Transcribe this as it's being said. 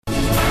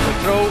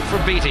throw for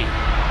Beattie.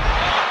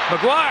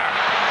 Maguire.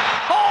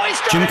 Oh,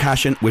 he's got Jim it.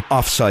 Cashin with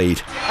Offside.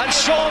 And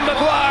Sean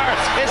Maguire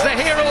is the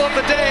hero of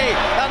the day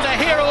and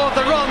the hero of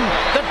the run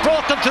that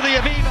brought them to the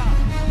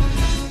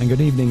Aviva. And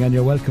good evening, and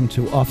you're welcome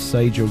to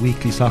Offside, your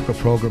weekly soccer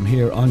programme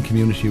here on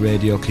Community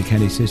Radio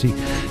Kilkenny City.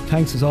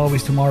 Thanks as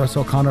always to Maurice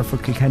O'Connor for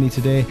Kilkenny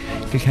Today.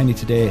 Kilkenny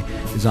Today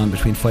is on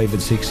between 5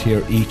 and 6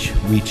 here each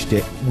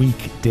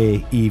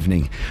weekday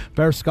evening.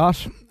 Bear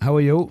Scott, how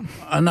are you?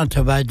 Not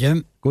too bad,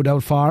 Jim. Good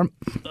old farm.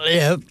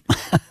 Yeah.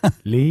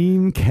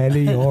 Liam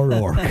Kelly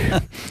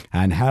O'Rourke.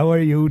 And how are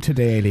you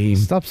today, Liam?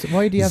 Stop.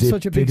 Why do you have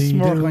such a big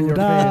smirk on your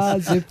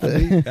face?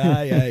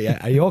 Yeah.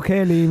 Are you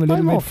okay, Liam? A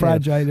little bit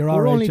fragile. You're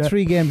all right. We're only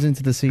 3 games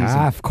into the season.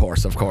 Of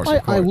course.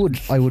 I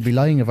would be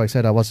lying if I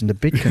said I wasn't a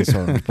bit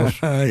concerned. But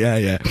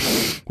yeah.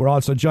 We're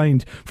also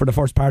joined for the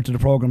first part of the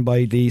programme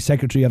by the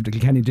Secretary of the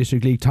Kilkenny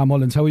District League, Tom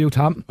Mullins. How are you,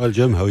 Tom? Well,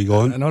 Jim, how are you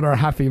going? Another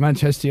happy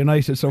Manchester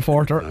United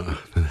supporter.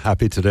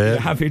 Happy today.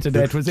 Happy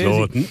today. It was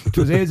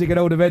easy to get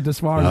out of bed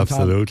this morning.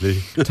 Absolutely.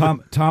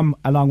 Tom,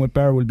 along with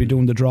Bear, will be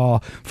doing the draw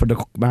for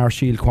the Mar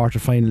Shield quarter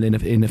final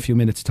in a few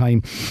minutes'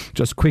 time.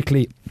 Just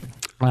quickly,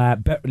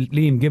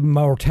 Liam, give him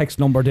our text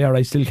number there.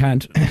 I still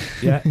can't.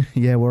 Yeah,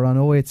 yeah, we're on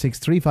 086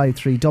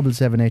 353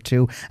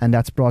 7782, and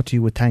that's brought to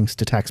you with thanks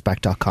to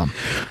taxback.com.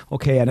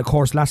 Okay, and of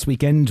course last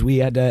weekend we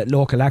had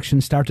local action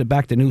started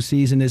back. The new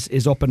season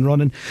is up and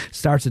running.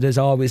 Started as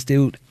always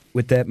do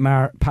with the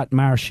Pat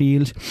Mar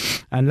Shield,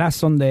 and last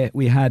Sunday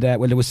we had there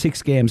was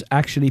 6 games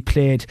actually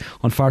played.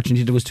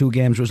 Unfortunately there was 2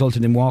 games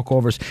resulting in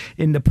walkovers.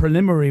 In the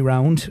preliminary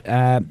round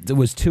there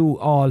was 2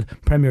 all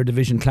Premier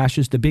Division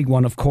clashes. The big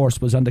one of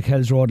course was on the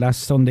Kells Road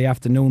last Sunday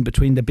afternoon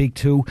between the big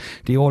 2,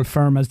 the old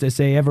firm as they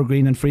say,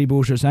 Evergreen and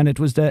Freebooters, and it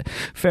was the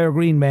Fair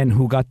Green men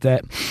who got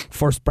the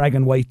first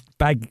bragging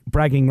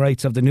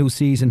rights of the new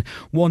season.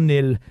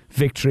 1-0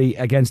 victory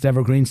against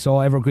Evergreen, so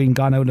Evergreen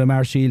gone out of the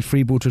Mar Shield.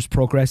 Freebooters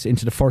progress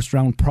into the first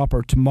round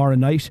proper tomorrow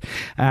night.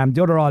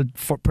 The other all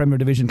Premier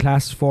Division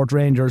class, Fort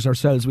Rangers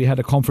ourselves, we had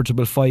a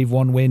comfortable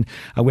 5-1 win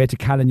away to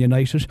Callan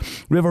United.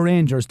 River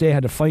Rangers, they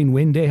had a fine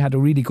win. They had a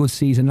really good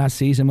season last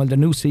season. Well, the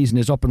new season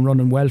is up and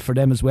running well for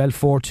them as well.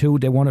 4-2,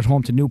 they won at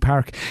home to New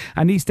Park.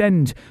 And East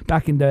End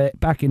back in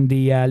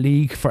the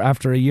league for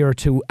after a year or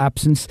 2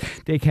 absence.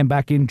 They came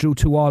back in, drew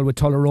 2-2 with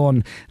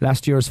Tullaroan,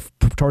 last year's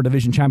third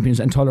division champions,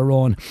 and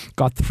Tullaroan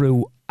got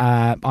through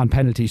on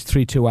penalties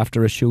 3-2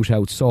 after a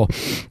shootout. So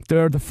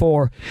they're the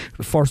 4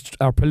 first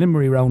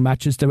preliminary round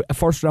matches. The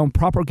first round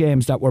proper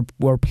games that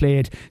were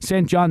played.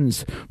 St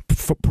John's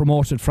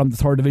promoted from the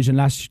third division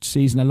last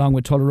season along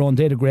with Tullaroan.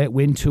 They had a great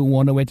win,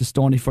 2-1 away to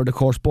Stonyford. Of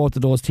course both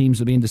of those teams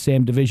will be in the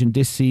same division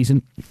this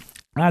season,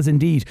 as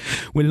indeed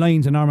will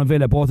Lions and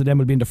Armavilla. Both of them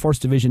will be in the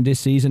first division this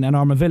season, and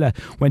Armavilla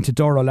went to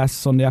Doro last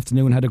Sunday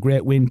afternoon, had a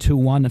great win,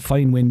 2-1, a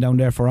fine win down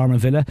there for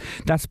Armavilla.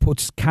 That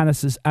puts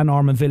Canices and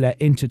Armavilla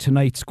into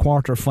tonight's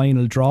quarter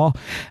final draw.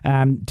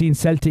 Dean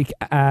Celtic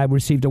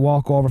received a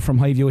walkover from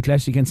Highview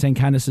Athletic, and St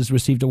Canices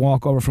received a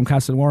walkover from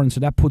Castlewarren, so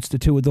that puts the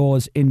 2 of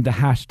those in the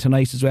hat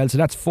tonight as well. So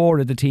that's 4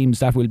 of the teams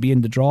that will be in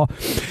the draw.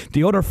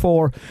 The other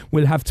 4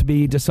 will have to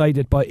be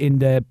decided in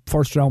the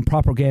first round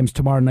proper games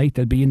tomorrow night.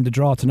 They'll be in the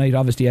draw tonight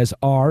obviously as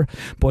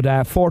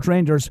but Fort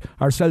Rangers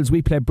ourselves,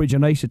 we play Bridge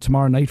United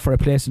tomorrow night for a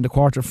place in the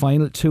quarter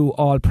final. 2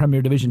 all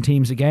Premier Division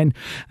teams again.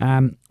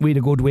 We had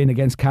a good win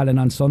against Callan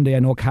on Sunday. I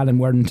know Callan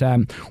weren't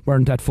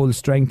at full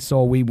strength,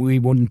 so we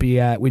wouldn't be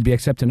we'd be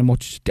expecting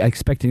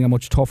a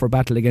much tougher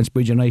battle against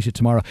Bridge United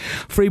tomorrow.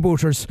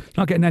 Freebooters,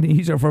 not getting any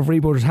easier for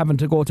Freebooters, having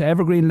to go to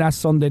Evergreen last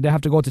Sunday. They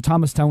have to go to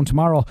Thomastown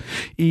tomorrow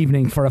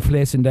evening for a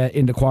place in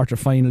the quarter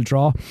final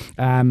draw.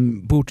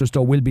 Booters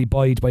though will be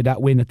buoyed by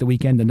that win at the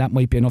weekend, and that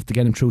might be enough to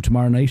get them through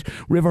tomorrow night.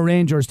 River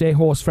Rangers, they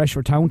host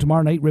Freshford Town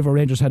tomorrow night. River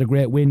Rangers had a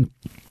great win,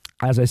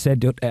 as I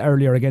said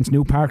earlier, against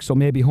New Park, so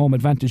maybe home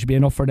advantage will be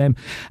enough for them.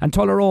 And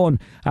Tullaroan,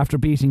 after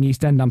beating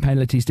East End on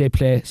penalties, they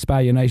play Spa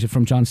United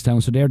from Johnstown.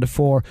 So they're the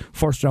 4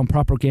 first round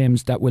proper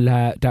games that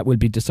will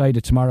be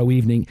decided tomorrow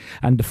evening,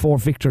 and the 4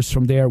 victors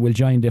from there will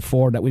join the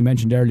 4 that we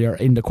mentioned earlier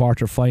in the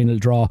quarter final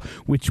draw,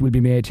 which will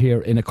be made here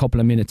in a couple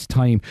of minutes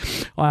time.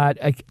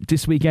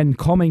 This weekend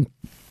coming,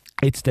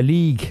 it's the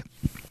league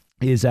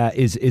is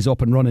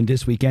up and running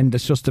this weekend.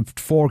 There's just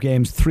 4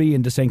 games, 3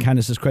 in the St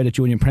Canices Credit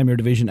Union Premier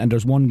Division, and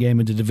there's 1 game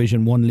in the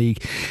Division 1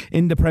 League.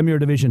 In the Premier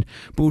Division,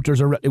 Booters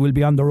will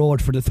be on the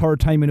road for the 3rd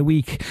time in a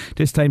week.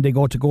 This time they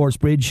go to Gores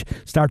Bridge,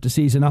 start the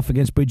season off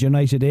against Bridge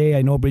United A.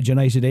 I know Bridge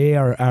United A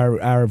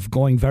are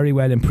going very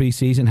well in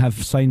pre-season,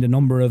 have signed a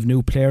number of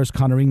new players.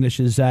 Conor English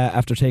is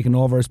after taking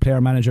over as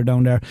player manager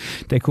down there.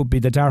 They could be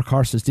the dark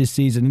horses this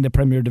season in the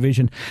Premier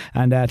Division,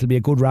 and it'll be a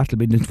good rattle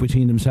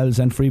between themselves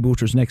and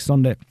Freebooters next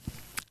Sunday.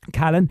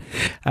 Callan,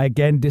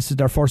 again, this is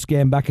their first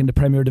game back in the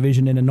Premier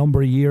Division in a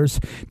number of years.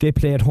 They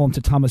play at home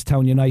to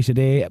Thomastown United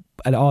A.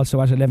 and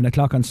also at 11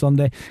 o'clock on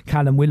Sunday.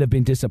 Callum will have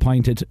been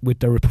disappointed with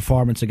their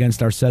performance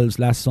against ourselves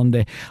last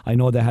Sunday. I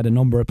know they had a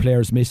number of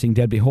players missing.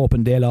 They'll be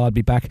hoping they'll all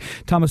be back.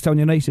 Thomastown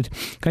United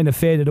kind of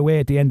faded away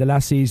at the end of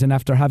last season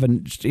after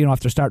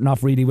after starting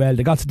off really well.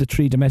 They got to the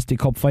 3 domestic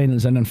cup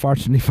finals, and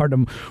unfortunately for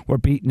them were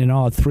beaten in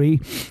all 3.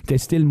 They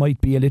still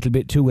might be a little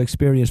bit too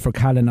experienced for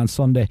Callan on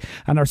Sunday.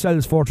 And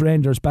ourselves, Fort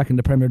Rangers, back in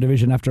the Premier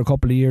Division after a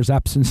couple of years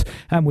absence,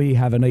 and we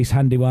have a nice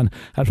handy one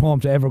at home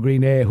to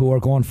Evergreen A, who are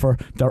going for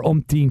their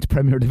umpteenth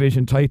Premier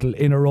Division title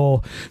in a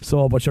row.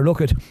 So but you're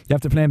you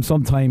have to play them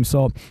sometime.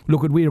 So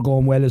we're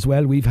going well as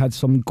well. We've had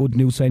some good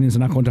new signings and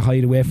not going to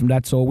hide away from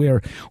that, so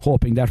we're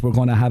hoping that we're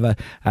going to have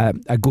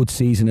a good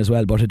season as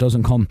well, but it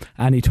doesn't come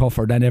any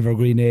tougher than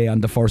Evergreen A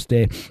on the first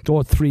day.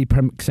 Those 3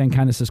 St.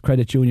 Canice's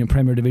Credit Union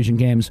Premier Division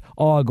games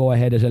all go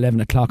ahead at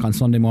 11 o'clock on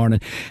Sunday morning,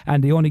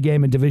 and the only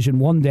game in Division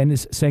 1 then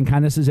is St.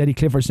 Canice's. Eddie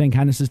Clifford St.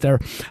 Canice's there,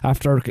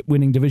 after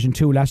winning Division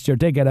 2 last year,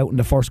 they get out in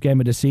the first game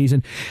of the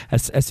season.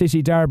 A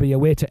city derby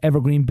away to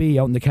Evergreen B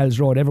out in the Kells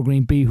Road.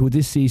 Evergreen B, who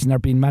this season are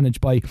being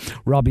managed by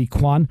Robbie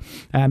Kwan.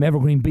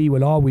 Evergreen B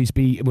will always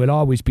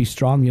be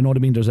strong, you know what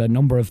I mean. There's a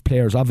number of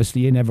players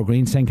obviously in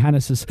Evergreen. St.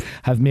 Canice's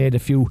have made a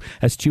few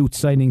astute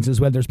signings as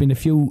well. There's been a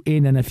few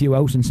in and a few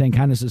out in St.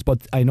 Canice's,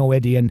 but I know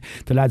Eddie and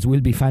the lads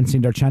will be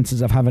fancying their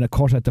chances of having a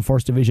cut at the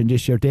first division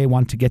this year. They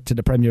want to get to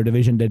the Premier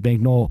Division, they'd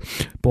make no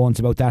bones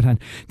about that, and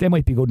they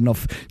might be good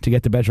enough to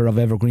get the better of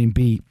Evergreen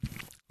B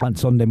on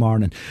Sunday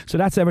morning. So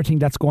that's everything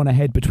that's going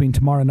ahead between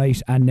tomorrow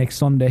night and next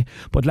Sunday.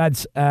 But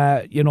lads,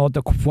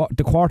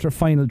 the quarter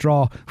final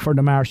draw for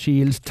the Mar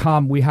Shield,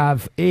 Tom, we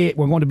have we're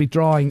going to be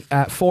drawing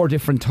 4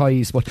 different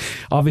ties, but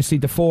obviously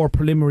the 4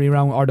 preliminary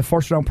round or the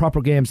first round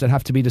proper games that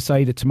have to be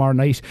decided tomorrow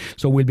night.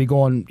 So we'll be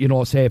going,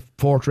 say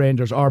Fort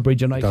Rangers or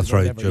Bridge United. That's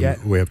right, Jim. Yeah.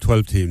 We have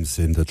 12 teams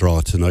in the draw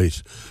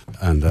tonight,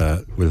 and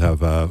we'll have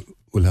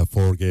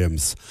 4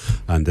 games,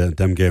 and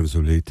them games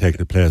will be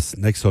taking place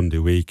next Sunday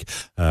week,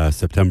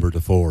 September the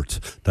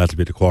 4th. That'll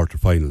be the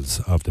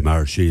quarterfinals of the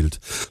Mar Shield.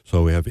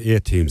 So we have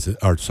 12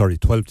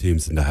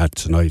 teams in the hat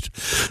tonight,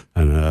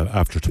 and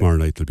after tomorrow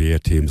night there'll be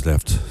 8 teams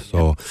left.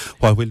 So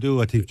what we'll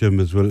do, I think, Jim,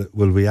 is will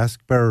we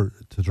ask Bear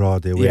to draw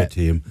the away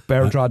team?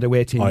 Bear draw the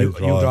away team. You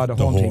draw the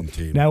home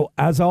team. Now,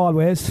 as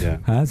always,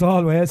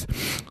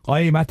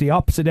 I'm at the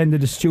opposite end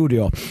of the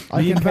studio.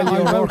 Liam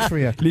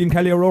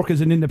Kelly O'Rourke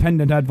is an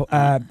independent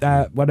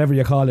whatever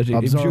you call it,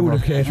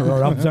 adjudicator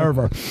or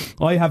observer.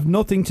 I have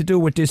nothing to do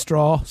with this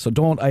draw, so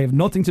I have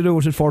nothing to do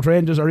with it. Fort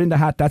Rangers are in the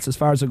hat, that's as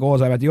far as it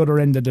goes. I'm at the other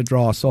end of the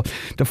draw. So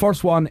the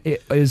first one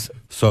is...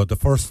 So the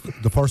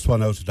first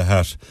one out of the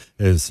hat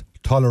is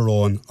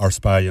Tullaroan or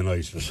Spa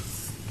United.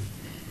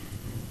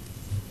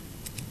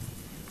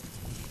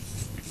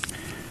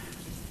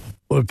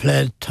 We'll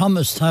play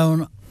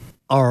Thomastown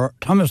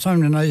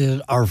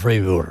United or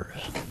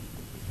Freebooters.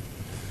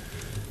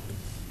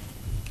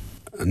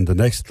 And the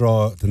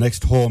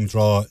next home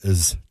draw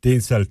is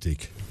Dean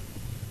Celtic.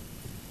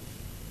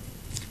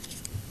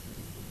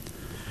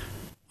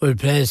 We'll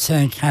play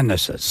St.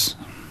 Canice's.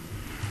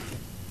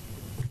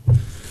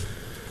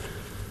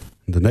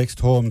 The next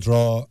home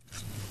draw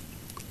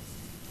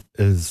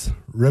is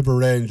River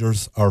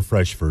Rangers or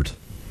Freshford.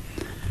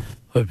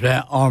 We'll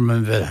play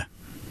Ormond Villa.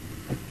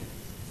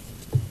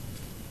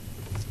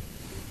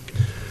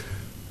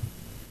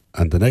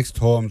 And the next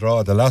home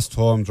draw, the last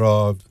home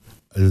draw,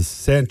 is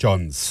St.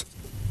 John's.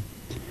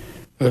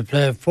 We'll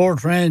play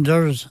Fort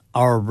Rangers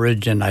or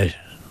Bridge United.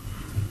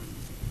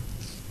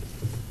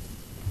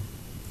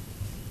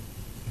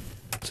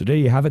 So there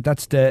you have it.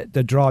 That's the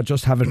draw,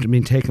 just haven't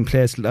been taking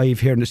place live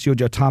here in the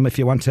studio. Tom, if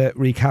you want to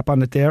recap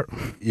on it there.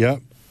 Yeah.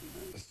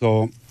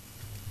 So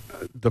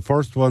the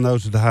first one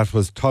out of the hat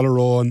was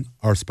Tullaroan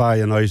or Spa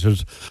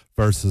United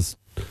versus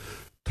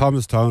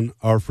Thomastown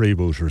or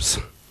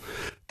Freebooters.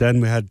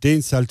 Then we had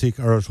Dean Celtic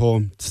are at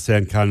home to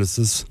St.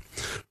 Canice's,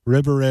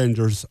 River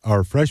Rangers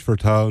or Freshford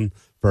Town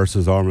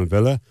versus Ormond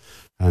Villa,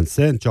 and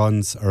St.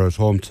 John's are at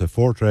home to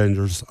Fort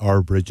Rangers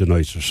or Bridge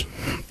United.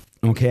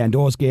 Okay, and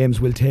those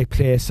games will take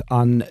place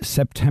on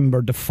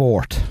September the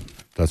 4th.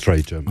 That's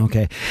right, Jim.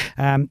 Okay.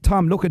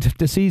 Tom, look,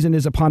 the season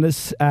is upon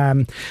us.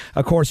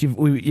 Of course,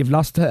 you've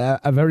lost a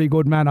very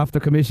good man off the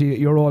committee,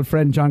 your old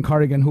friend John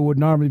Corrigan, who would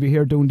normally be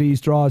here doing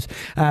these draws.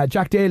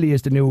 Jack Daly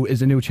is the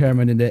new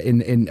chairman of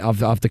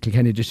the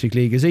Kilkenny District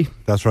League, is he?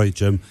 That's right,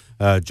 Jim.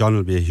 John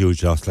will be a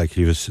huge loss. Like,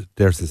 he was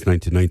there since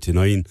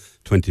 1999,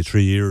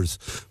 23 years.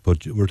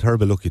 But we're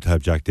terribly lucky to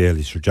have Jack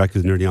Daly. Sure, Jack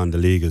is nearly on the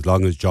league as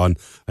long as John.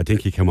 I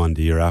think he came on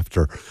the year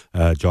after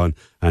John.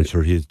 And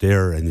sure, he's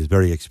there and he's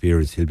very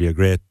experienced. He'll be a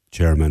great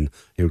chairman.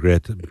 He's a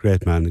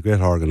great man, a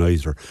great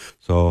organiser.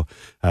 So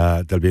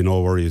there'll be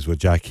no worries with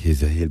Jack.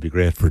 He'll be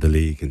great for the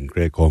league and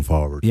great going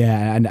forward.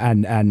 Yeah,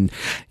 and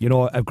you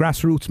know, a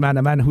grassroots man,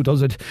 a man who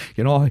does it.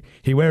 You know,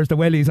 he wears the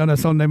wellies on a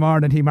Sunday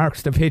morning. He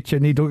marks the pitch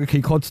and he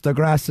cuts the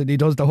grass and he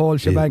does the whole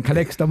shebang,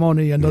 collects the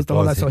money and does the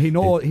whole that. So he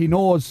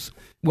knows.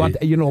 what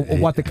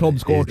the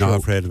clubs go through. through. Not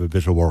afraid of a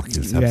bit of work.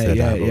 He's said that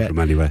about him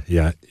anyway.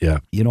 Yeah.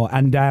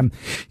 And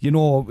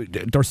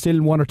there's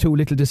still one or two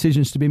little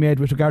decisions to be made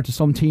with regard to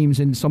some teams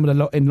in some of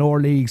the in lower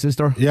leagues. Is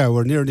there? Yeah,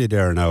 we're nearly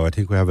there now. I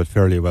think we have it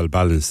fairly well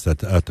balanced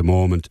at the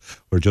moment.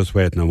 We're just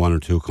waiting on one or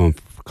two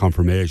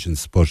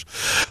confirmations, but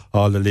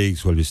all the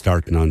leagues will be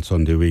starting on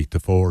Sunday week, the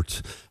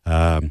 4th.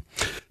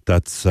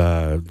 That's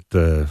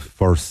the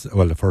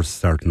first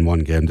starting one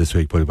game this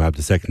week, but we have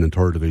the second and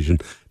third division,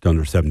 the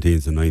under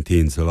 17s and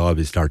 19s. They'll all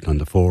be starting on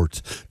the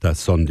 4th. That's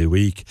Sunday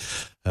week.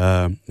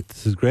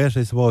 This is great,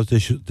 I suppose,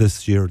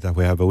 this year that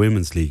we have a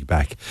women's league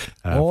back.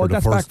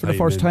 That's back for the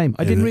first time.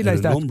 I didn't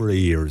realise that. A number of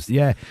years.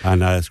 Yeah.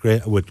 And it's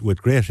great,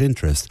 with great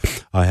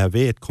interest. I have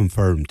 8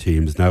 confirmed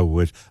teams now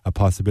with a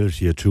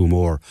possibility of 2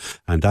 more.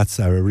 And that's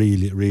a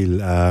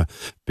real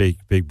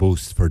big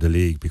boost for the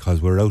league,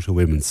 because we're out of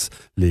women's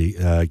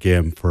league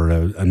game for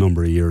a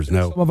number of years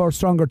now. Some of our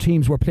stronger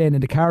teams were playing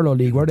in the Carlow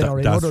League, were they? Or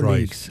in other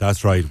leagues?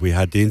 That's right. We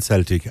had Dean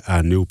Celtic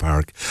and New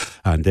Park,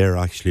 and they're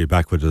actually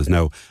back with us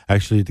now.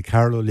 Actually, the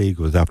Carlow League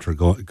was after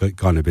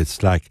gone a bit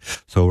slack,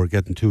 so we're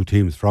getting 2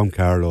 teams from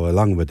Carlow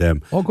along with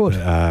them. Oh, good.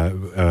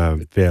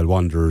 Vale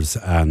Wanderers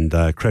and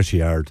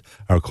Cretcheyard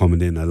are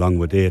coming in along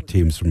with 8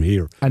 teams from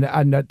here. And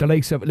the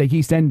likes of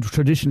East End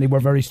traditionally were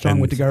very strong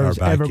with the girls.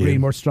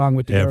 Evergreen were strong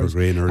with the girls.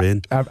 Evergreen are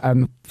in.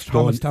 And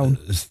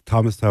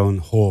Thomastown,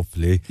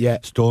 hopefully. Yeah.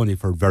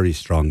 Stonyford very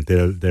strong.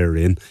 They're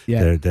in.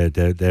 Yeah.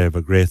 They have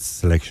a great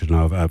selection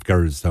of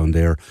girls down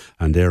there,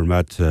 and they're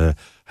mad to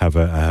have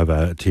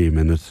a team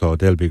in it, so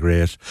they'll be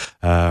great.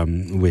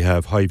 We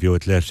have Highview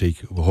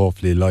Athletic,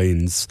 hopefully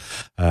Lions,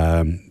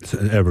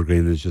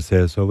 Evergreen, as you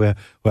say. So we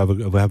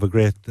have a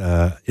great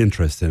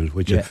interest in it,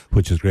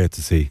 which is great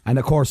to see. And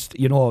of course,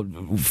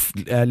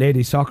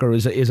 ladies soccer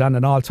is on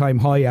an all-time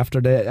high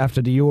after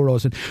the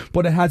Euros,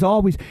 but it has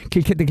always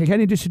the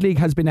Kilkenny District League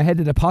has been ahead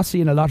of the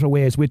posse in a lot of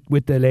ways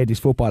with the ladies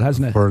football,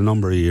 hasn't it? For a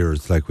number of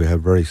years, we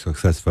have very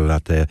successful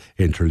at the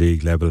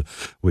interleague level.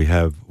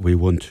 We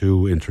won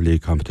 2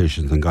 interleague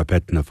competitions and got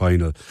bet in the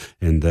final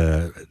in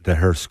the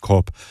Hearst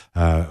Cup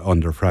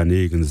under Fran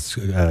Egan's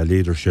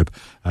leadership,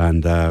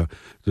 and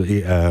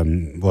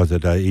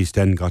East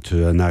End got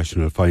to a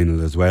national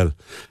final as well.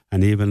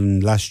 And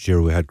even last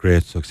year we had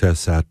great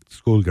success at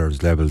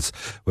schoolgirls levels.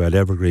 We had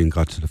Evergreen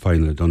got to the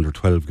final at under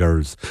 12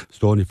 girls.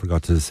 Stonyford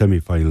got to the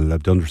semi-final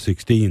at the under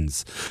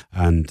 16s,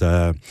 and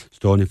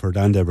Stonyford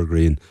and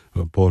Evergreen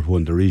both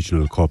won the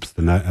regional cups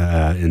in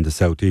the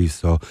southeast.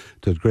 So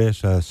it was great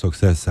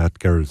success at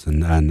girls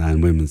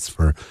and women's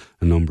for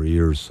a number of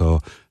years. So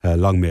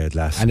long may it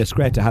last. And it's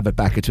great to have it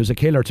back. It was a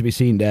killer to be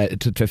seen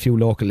to a few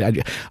local.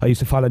 I used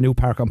to follow New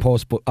Park on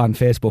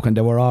Facebook, and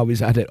they were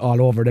always at it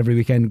all over it every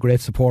weekend.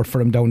 Great support for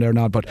them down there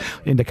now, but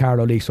in the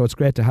Carlow League. So it's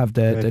great to have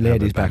the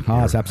ladies back.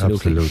 It's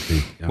absolutely.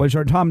 Yeah. Well,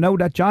 sure, Tom, now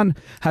that John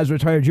has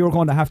retired, you're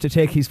going to have to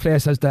take his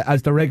place as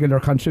the regular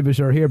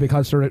contributor here,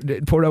 because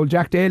poor old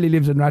Jack Daly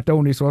lives in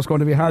Rathdowney, so it's going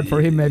to be hard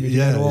for him maybe to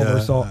get over.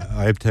 So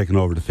I've taken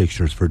over the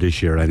fixtures for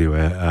this year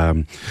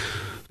anyway,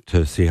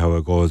 to see how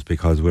it goes,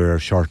 because we're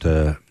short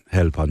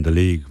help on the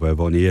league. We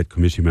have only 8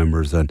 committee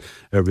members, and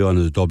everyone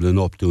is doubling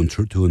up doing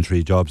 2 and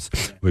 3 jobs.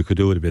 We could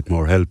do with a bit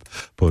more help,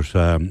 but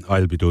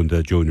I'll be doing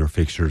the junior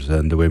fixtures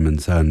and the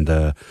women's and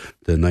the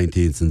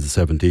 19s and the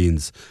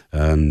 17s,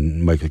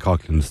 and Michael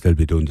Coughlin will still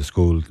be doing the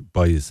school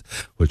boys,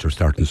 which are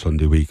starting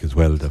Sunday week as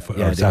well,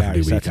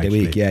 Saturday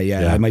week.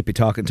 Yeah. I might be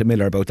talking to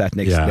Miller about that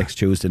next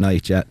Tuesday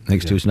night.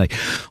 Tuesday night.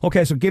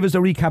 Okay, so give us a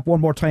recap one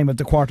more time of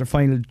the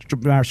quarter-final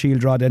Shield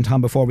draw then,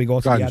 Tom, before we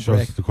go to the ad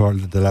break.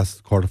 The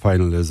last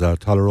quarter-final is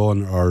Tollerone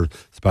or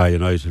Spa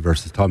United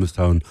versus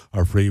Thomastown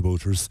or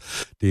Freebooters,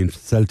 Dean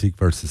Celtic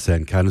versus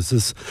St.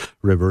 Canice's,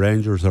 River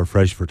Rangers or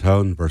Freshford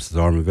Town versus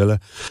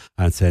Armavilla,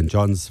 and St.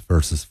 John's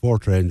versus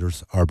Fort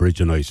Rangers or Bridge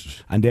United.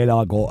 And they'll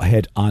all go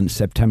ahead on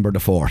September the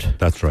 4th.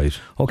 That's right.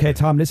 Okay,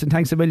 Tom, listen,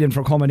 thanks a million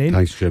for coming in.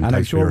 Thanks, Jim. And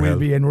I'm sure we'll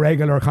be in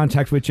regular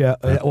contact with you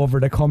over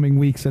the coming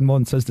weeks and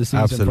months as the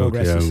season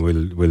progresses.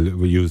 Absolutely, and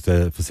we'll use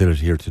the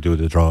facility here to do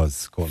the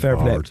draws going Fair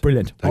forward. Play,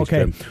 brilliant. Thanks,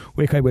 okay,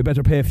 Jim. we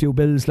better pay a few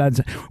bills,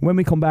 lads. When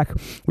we come back,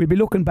 we'll be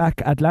looking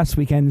back at last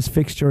weekend's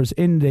fixtures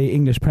in the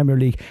English Premier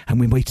League, and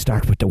we might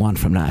start with the one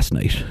from last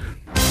night.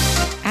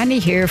 Annie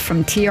here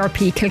from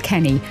TRP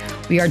Kilkenny.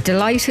 We are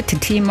delighted to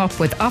team up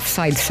with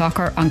Offside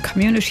Soccer on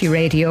Community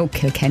Radio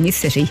Kilkenny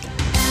City.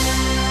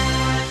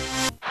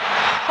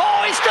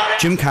 Oh, he's done it!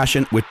 Jim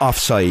Cashin with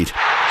Offside.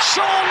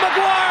 Sean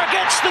Maguire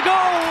gets the goal!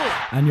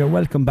 And you're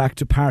welcome back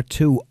to part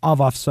 2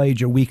 of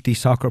Offside, your weekly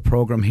soccer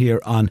programme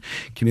here on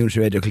Community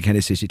Radio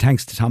Kilkenny City.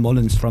 Thanks to Tom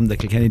Mullins from the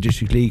Kilkenny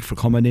District League for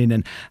coming in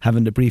and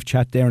having the brief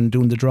chat there and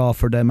doing the draw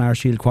for the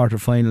Marshield quarter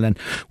final. And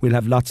we'll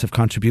have lots of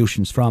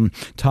contributions from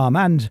Tom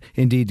and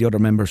indeed the other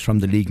members from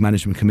the League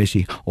Management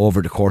Committee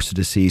over the course of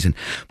the season.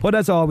 But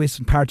as always,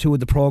 in part 2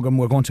 of the programme,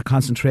 we're going to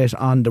concentrate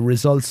on the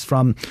results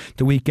from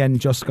the weekend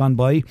just gone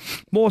by.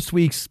 Most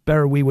weeks,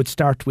 we would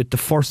start with the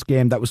first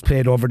game that was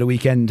played over over the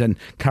weekend and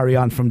carry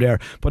on from there.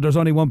 But there's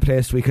only one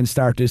place we can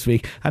start this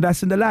week, and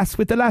that's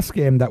with the last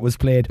game that was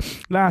played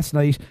last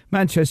night.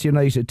 Manchester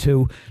United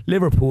 2,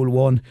 Liverpool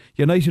 1.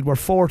 United were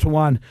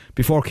 4-1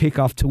 before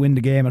kick-off to win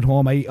the game at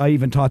home. I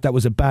even thought that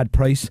was a bad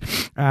price.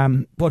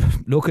 But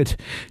look at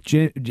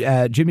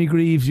Jimmy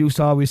Greaves used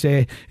to always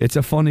say it's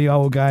a funny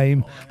old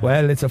game.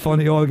 Well, it's a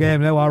funny old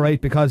game now,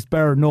 alright, because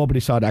nobody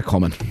saw that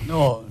coming.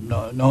 No,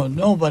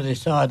 nobody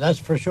saw it, that's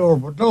for sure.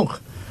 But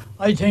look,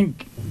 I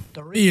think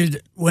the real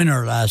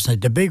winner last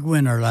night, the big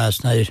winner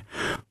last night,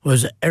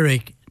 was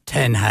Erik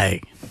ten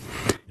Hag.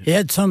 He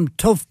had some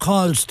tough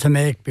calls to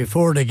make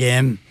before the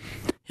game.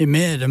 He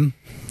made them,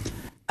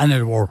 and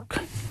it worked.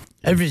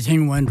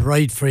 Everything went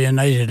right for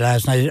United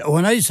last night.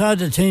 When I saw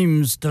the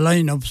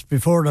lineups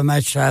before the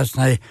match last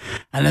night,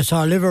 and I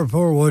saw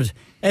Liverpool with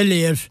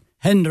Elliott,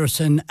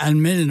 Henderson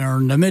and Milner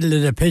in the middle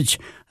of the pitch,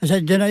 I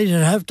said,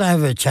 United have to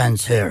have a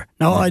chance here.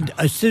 Now,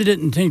 I still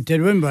didn't think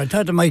they'd win, but I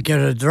thought they might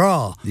get a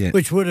draw,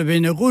 which would have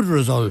been a good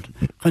result,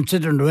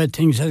 considering the way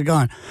things had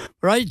gone.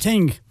 But I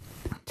think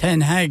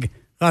Ten Hag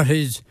got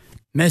his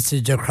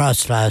message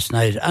across last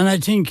night, and I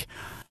think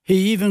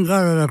he even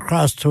got it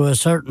across to a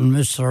certain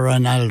Mr.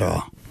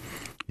 Ronaldo,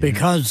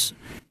 because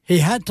he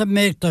had to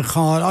make the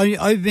call.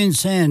 I've been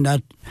saying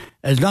that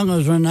as long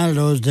as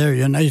Ronaldo is there,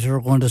 United are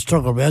going to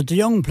struggle, because the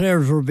young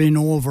players were being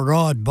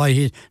overawed by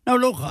his... Now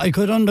look, I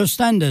could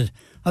understand it.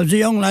 I was a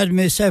young lad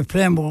myself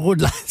playing with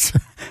good lads,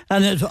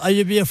 and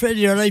you'd be afraid of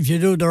your life if you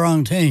do the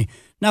wrong thing.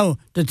 Now,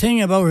 the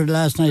thing about it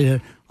last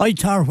night, I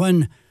thought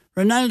when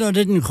Ronaldo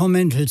didn't come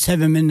in till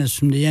 7 minutes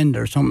from the end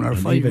or something, or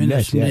 5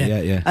 minutes from the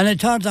end. And I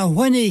thought that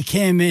when he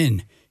came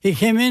in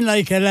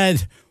like a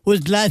lad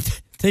was glad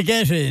to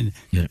get in,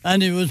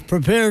 and he was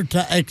prepared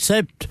to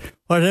accept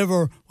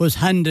whatever was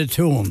handed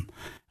to him.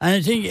 And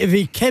I think if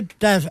he kept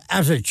that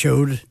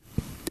attitude,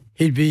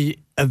 he'd be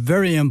a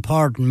very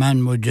important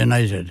man with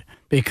United,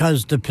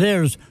 because the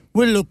players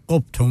will look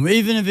up to him,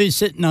 even if he's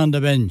sitting on the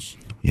bench.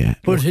 Yeah.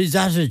 But his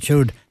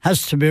attitude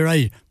has to be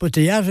right. But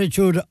the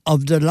attitude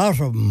of the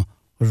lot of them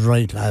was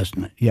right last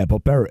night. Yeah,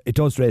 but Bear, it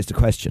does raise the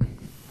question,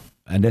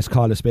 and let's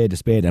call a spade,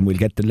 and we'll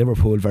get the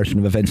Liverpool version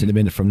of events in a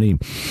minute from Liam.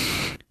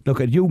 Look,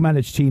 you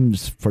manage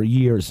teams for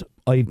years.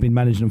 I've been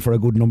managing them for a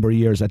good number of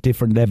years at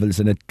different levels,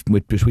 and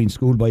between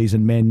schoolboys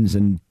and men's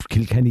and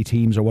Kilkenny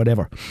teams or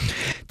whatever.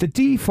 The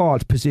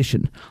default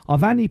position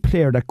of any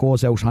player that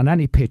goes out on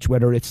any pitch,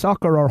 whether it's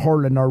soccer or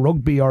hurling or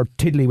rugby or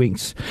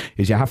tiddlywinks,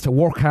 is you have to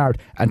work hard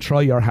and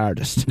try your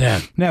hardest.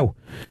 Yeah. Now,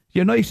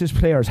 United's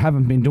players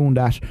haven't been doing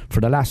that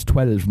for the last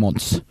 12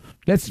 months.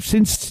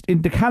 Since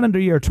in the calendar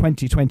year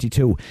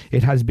 2022,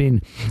 it has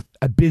been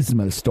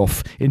abysmal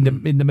stuff in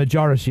the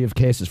majority of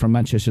cases from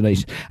Manchester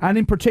United, and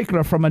in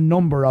particular from a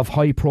number of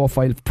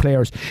high-profile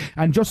players.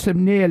 And just to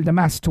nail the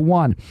mass to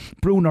one,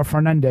 Bruno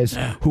Fernandes,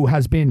 who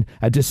has been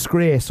a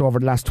disgrace over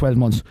the last 12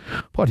 months,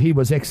 but he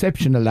was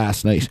exceptional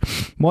last night.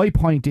 My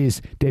point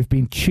is, they've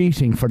been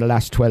cheating for the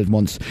last 12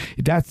 months.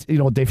 That's,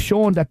 they've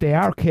shown that they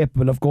are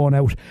capable of going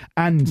out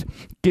and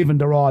giving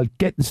their all,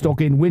 getting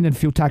stuck in, winning a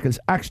few tackles,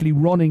 actually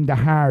running the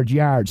hard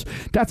yards.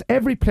 That's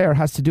every player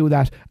has to do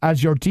that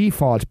as your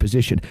default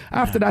position.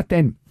 After that,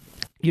 then,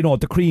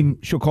 the cream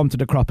should come to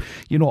the crop.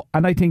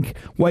 And I think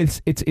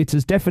whilst it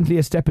is definitely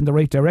a step in the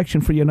right direction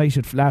for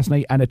United last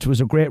night, and it was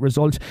a great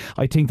result,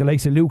 I think the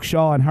likes of Luke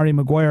Shaw and Harry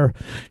Maguire,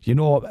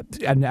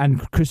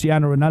 and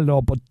Cristiano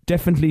Ronaldo, but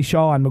definitely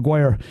Shaw and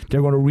Maguire,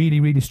 they're going to really,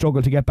 really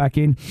struggle to get back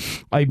in.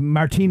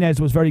 Martinez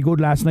was very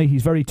good last night.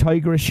 He's very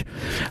tigerish.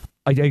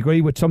 I agree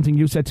with something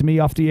you said to me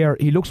off the air.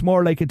 He looks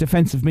more like a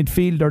defensive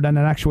midfielder than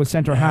an actual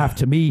centre half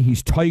to me.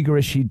 He's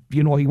tigerish.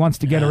 He wants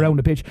to get around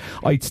the pitch.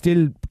 I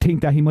still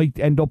think that he might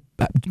end up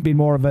being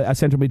more of a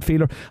centre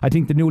midfielder. I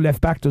think the new left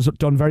back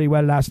done very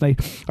well last night.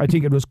 I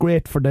think it was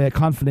great for the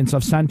confidence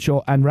of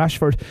Sancho and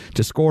Rashford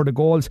to score the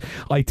goals.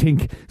 I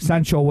think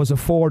Sancho was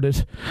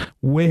afforded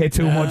way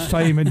too much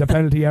time in the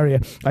penalty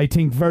area. I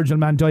think Virgil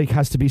van Dijk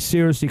has to be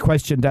seriously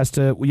questioned as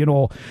to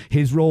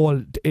his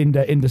role in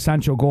the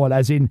Sancho goal,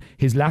 as in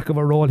his lack of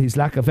a role, his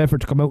lack of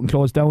effort to come out and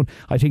close down.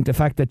 I think the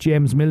fact that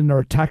James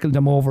Milner tackled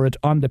him over it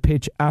on the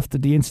pitch after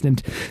the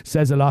incident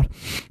says a lot.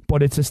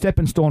 But it's a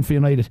stepping stone for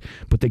United.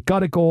 But they got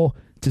to go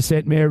to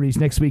St Mary's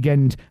next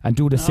weekend and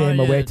do the same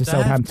away to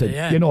Southampton.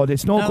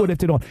 It's no good if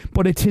they don't.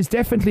 But it is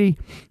definitely,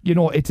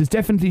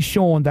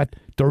 shown that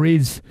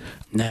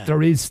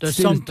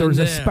there's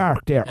a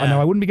spark there. I know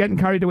I wouldn't be getting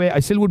carried away.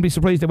 I still wouldn't be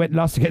surprised they went and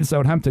lost against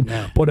Southampton.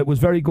 But it was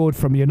very good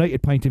from a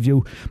United point of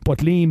view. But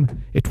Liam,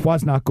 it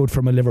was not good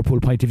from a Liverpool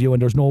point of view,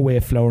 and there's no way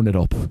of flowering it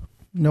up.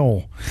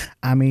 No.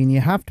 I mean,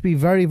 you have to be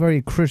very,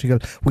 very critical.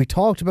 We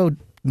talked about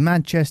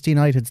Manchester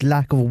United's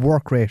lack of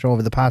work rate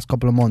over the past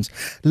couple of months.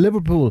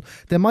 Liverpool,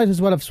 they might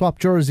as well have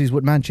swapped jerseys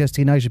with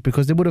Manchester United,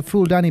 because they would have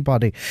fooled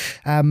anybody.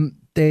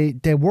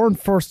 They weren't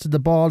first to the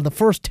ball. The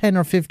first 10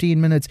 or 15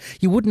 minutes,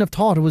 you wouldn't have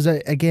thought it was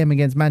a game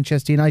against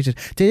Manchester United.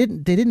 They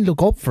didn't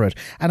look up for it,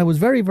 and it was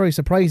very, very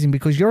surprising,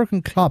 because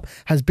Jurgen Klopp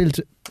has built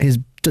his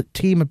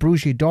team at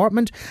Borussia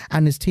Dortmund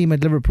and his team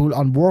at Liverpool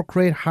on work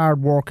rate,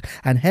 hard work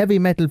and heavy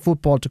metal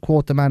football, to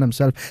quote the man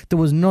himself. There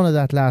was none of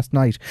that last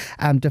night.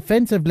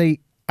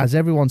 Defensively, as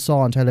everyone saw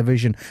on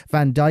television,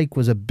 Van Dijk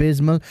was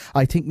abysmal.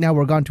 I think now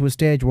we're gone to a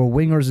stage where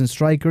wingers and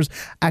strikers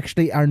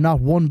actually are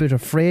not one bit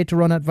afraid to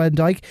run at Van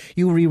Dijk.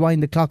 You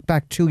rewind the clock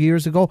back 2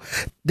 years ago,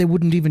 they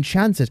wouldn't even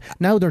chance it.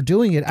 Now they're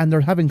doing it and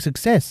they're having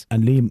success.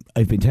 And Liam,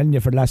 I've been telling you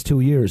for the last 2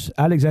 years,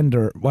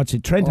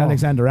 Trent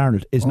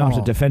Alexander-Arnold is not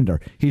a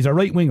defender. He's a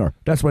right winger,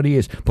 that's what he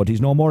is, but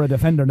he's no more a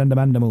defender than the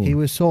man in the moon. He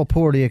was so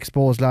poorly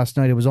exposed last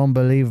night, it was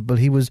unbelievable.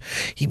 He was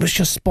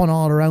just spun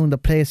all around the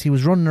place. He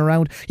was running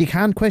around. You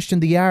can't question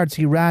the yards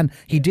he ran.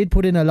 He did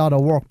put in a lot of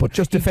work, but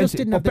just defensive.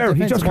 He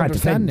just can't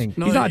defend.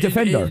 No, he's not a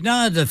defender. He's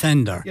not a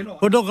defender.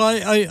 But look,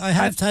 I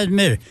have to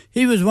admit,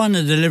 he was one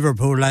of the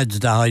Liverpool lads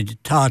that I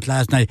thought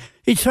last night.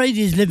 He tried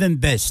his living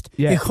best.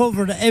 Yeah. He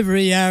covered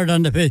every yard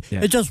on the pitch.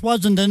 Yeah. It just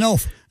wasn't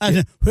enough.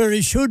 And where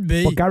he should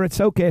be. But Gareth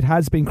Southgate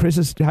has been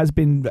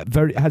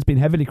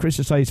heavily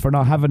criticised for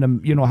not having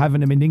him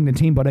in the England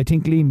team. But I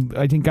think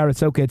Gareth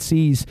Southgate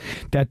sees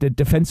that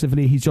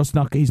defensively he's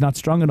not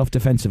strong enough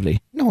defensively.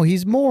 No,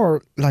 he's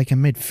more like a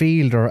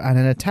midfielder and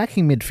an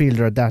attacking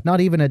midfielder at that, not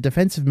even a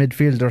defensive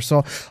midfielder.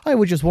 So I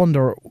would just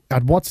wonder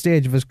at what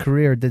stage of his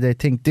career did they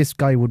think this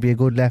guy would be a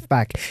good left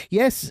back.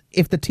 Yes,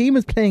 if the team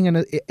is playing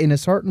in a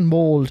certain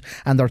mould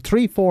and they're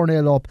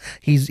 3-4-0 up,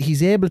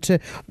 he's able to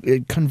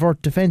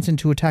convert defence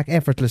into attack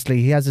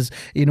effortlessly. He has his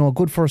a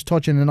good first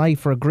touch and an eye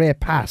for a great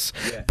pass.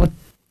 Yeah. But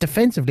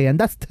defensively, and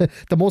that's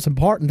the most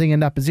important thing in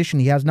that position,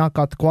 he has not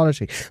got the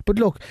quality. But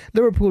look,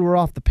 Liverpool were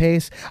off the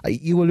pace.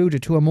 You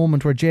alluded to a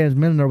moment where James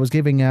Milner was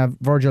giving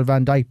Virgil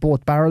van Dijk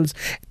both barrels.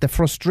 The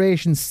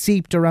frustration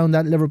seeped around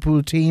that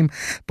Liverpool team,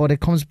 but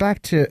it comes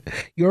back to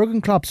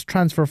Jurgen Klopp's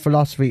transfer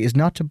philosophy is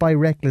not to buy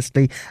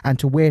recklessly and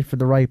to wait for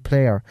the right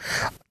player.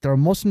 There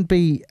mustn't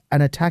be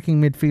an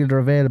attacking midfielder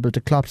available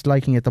to Klopp's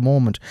liking at the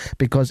moment,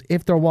 because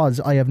if there was,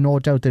 I have no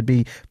doubt they'd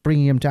be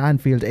bringing him to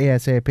Anfield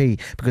ASAP,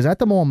 because at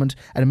the moment,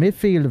 at a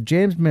midfield of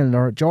James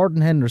Milner,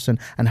 Jordan Henderson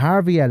and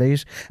Harvey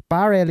Elliott,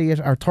 bar Elliott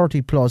are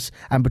 30 plus,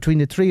 and between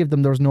the three of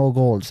them there's no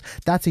goals.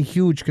 That's a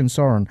huge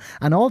concern.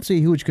 And also a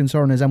huge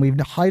concern is, and we've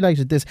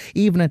highlighted this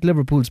even at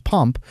Liverpool's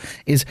pomp,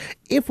 is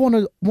if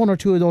one or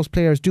two of those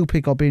players do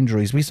pick up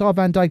injuries. We saw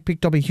Van Dijk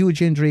picked up a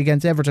huge injury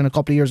against Everton a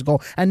couple of years ago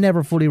and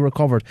never fully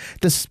recovered.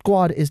 The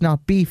squad is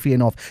not beefy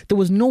enough. There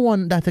was no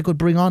one that they could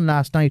bring on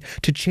last night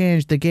to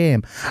change the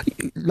game.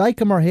 Like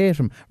him or hate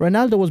him,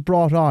 Ronaldo was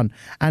brought on,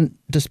 and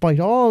despite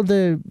all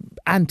the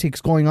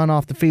antics going on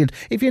off the field,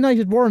 if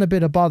United weren't a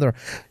bit of bother,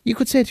 you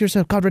could say to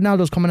yourself, God,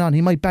 Ronaldo's coming on,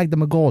 he might bag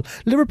them a goal.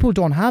 Liverpool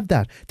don't have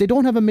that. They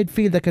don't have a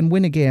midfield that can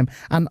win a game,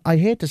 and I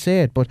hate to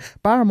say it, but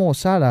bar Mo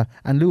Salah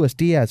and Luis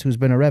Diaz, who's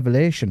been a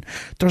revelation,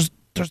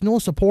 there's no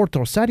support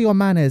there. Sadio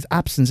Mane's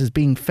absence is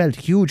being felt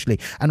hugely.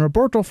 And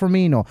Roberto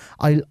Firmino,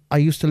 I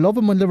used to love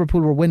him when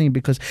Liverpool were winning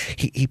because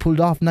he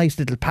pulled off nice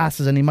little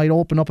passes and he might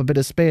open up a bit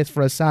of space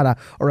for a Salah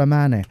or a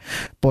Mane.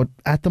 But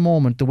at the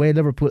moment, the way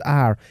Liverpool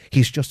are,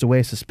 he's just a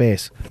waste of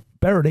space.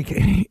 Berwick,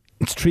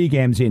 it's 3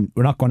 games in.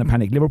 We're not going to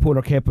panic. Liverpool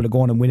are capable of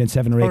going and winning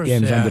 7 or 8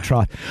 games on the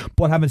trot.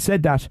 But having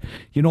said that,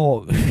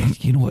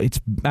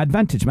 it's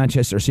advantage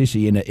Manchester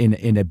City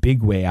in a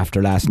big way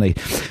after last night.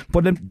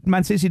 But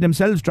Man City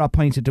themselves dropped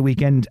points at the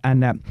weekend,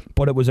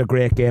 but it was a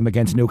great game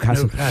against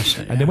Newcastle.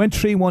 And they went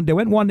 3-1. They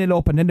went 1-0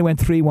 up and then they went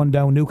 3-1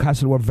 down.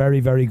 Newcastle were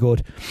very, very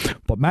good.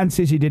 But Man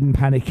City didn't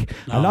panic.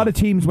 No. A lot of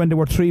teams, when they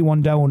were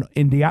 3-1 down,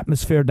 in the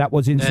atmosphere that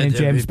was in St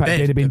James Park,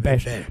 they'd have been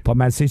bet. But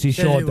Man City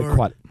showed the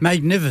quality.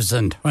 Magnificent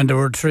when they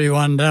were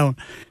 3-1 down.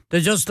 They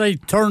just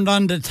turned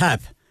on the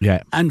tap.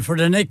 Yeah. And for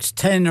the next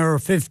 10 or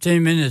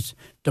 15 minutes,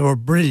 they were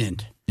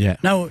brilliant. Yeah.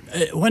 Now,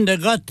 when they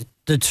got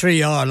the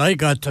 3-all, I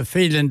got the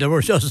feeling they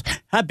were just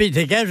happy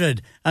to get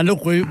it. And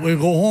look, we'll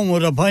go home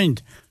with a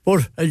point.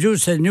 But as you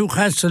said,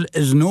 Newcastle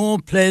is no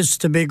place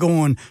to be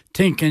going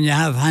thinking you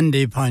have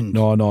handy points.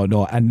 No.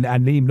 And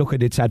Liam, look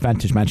at its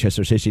advantage,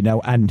 Manchester City now.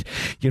 And,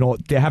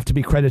 they have to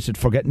be credited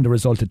for getting the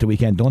result at the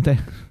weekend, don't they?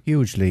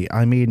 Hugely.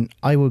 I mean,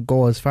 I would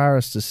go as far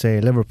as to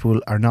say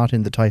Liverpool are not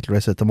in the title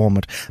race at the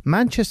moment.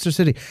 Manchester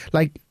City,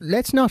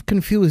 let's not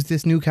confuse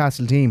this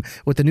Newcastle team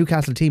with the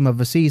Newcastle team of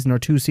a season or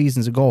 2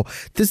 seasons ago.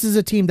 This is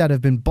a team that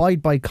have been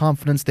buoyed by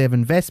confidence. They have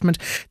investment.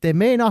 They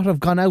may not have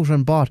gone out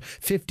and bought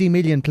 50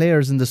 million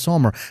players in the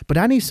summer, but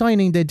any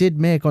signing they did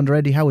make under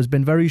Eddie Howe has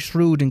been very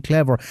shrewd and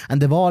clever,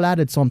 and they've all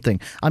added something.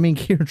 I mean,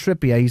 Kieran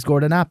Trippier, he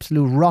scored an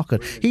absolute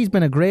rocket. He's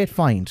been a great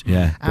find.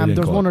 Yeah,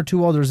 there's one or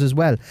two others as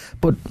well.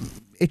 But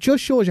it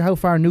just shows you how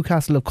far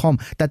Newcastle have come,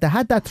 that they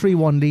had that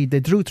 3-1 lead, they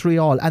drew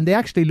 3-all, and they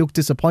actually looked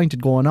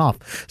disappointed going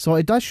off. So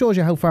it does show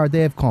you how far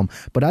they've come.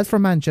 But as for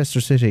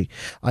Manchester City,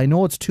 I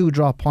know it's 2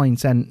 drop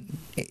points, and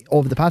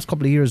over the past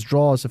couple of years,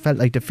 draws have felt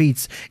like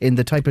defeats in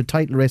the type of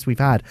title race we've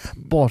had,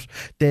 but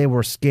they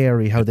were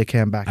scary how they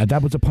came back. And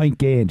that was a point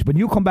gained. When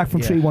you come back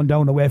from 3-1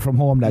 down away from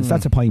home, lads,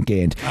 that's a point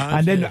gained.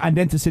 And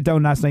then to sit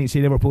down last night and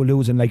see Liverpool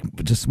losing,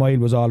 the smile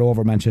was all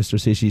over Manchester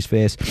City's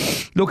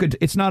face. Look,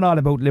 it's not all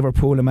about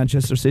Liverpool and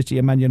Manchester City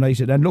and Man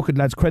United. And look at,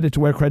 lads, credit to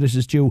where credit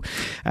is due.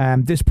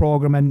 This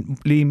programme, and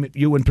Liam,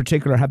 you in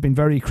particular, have been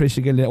very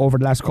critical over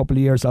the last couple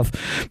of years of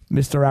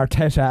Mr.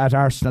 Arteta at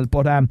Arsenal,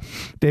 but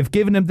they've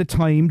given him the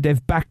time,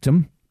 they've backed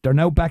him. They're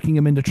now backing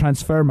him in the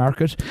transfer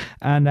market,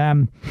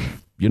 and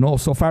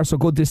so far so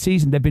good this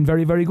season. They've been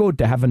very, very good.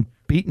 They haven't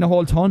beaten a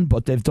whole ton,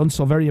 but they've done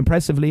so very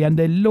impressively, and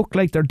they look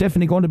like they're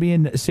definitely going to be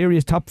in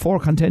serious top 4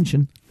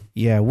 contention.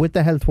 Yeah, with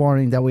the health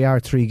warning that we are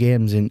 3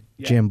 games in,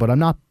 Jim, but I'm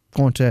not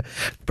going to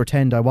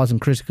pretend I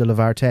wasn't critical of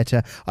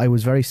Arteta. I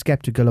was very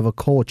sceptical of a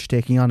coach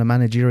taking on a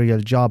managerial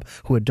job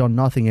who had done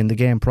nothing in the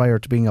game prior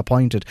to being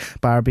appointed,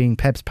 bar being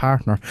Pep's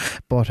partner.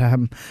 But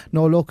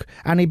no, look,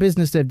 any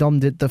business they've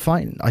done, the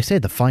find. I say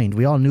the find.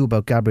 We all knew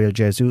about Gabriel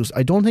Jesus.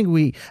 I don't think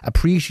we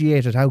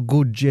appreciated how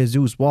good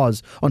Jesus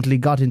was until he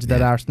got into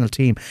that Arsenal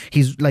team.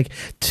 He's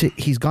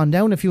he's gone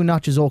down a few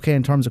notches, okay,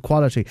 in terms of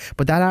quality,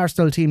 but that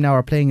Arsenal team now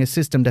are playing a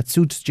system that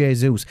suits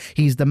Jesus.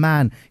 He's the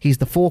man. He's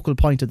the focal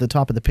point at the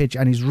top of the pitch,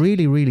 and he's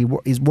really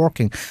is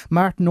working.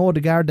 Martin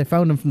Odegaard, they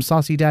found him from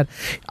Sociedad.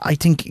 I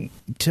think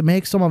to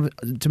make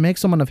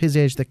someone of his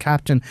age the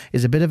captain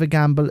is a bit of a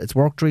gamble. It's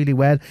worked really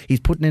well. He's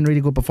putting in really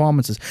good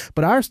performances.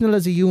 But Arsenal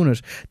as a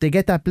unit, they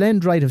get that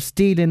blend right of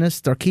steeliness.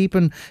 They're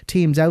keeping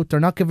teams out. They're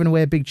not giving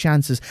away big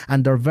chances,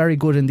 and they're very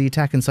good in the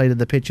attacking side of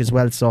the pitch as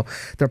well. So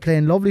they're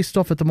playing lovely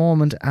stuff at the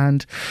moment,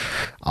 and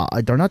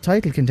they're not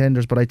title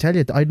contenders, but I tell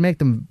you, I'd make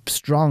them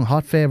strong,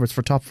 hot favourites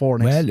for top 4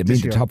 next year. Well, it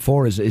means the top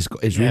 4 is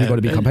really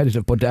going to be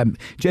competitive, but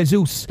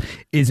Jesus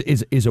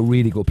is a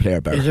really good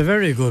player, Barry. He's a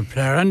very good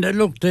player, and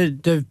look,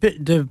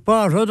 they've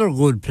bought other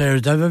good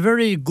players. They have a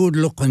very good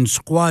looking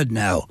squad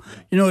now.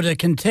 They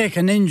can take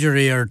an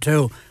injury or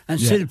two and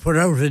still put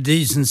out a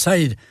decent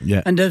side.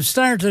 And they've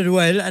started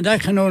well, and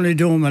that can only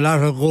do them a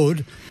lot of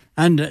good.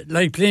 And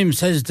like Liam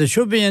says, they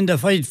should be in the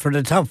fight for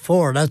the top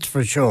 4, that's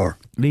for sure.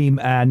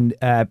 Liam, and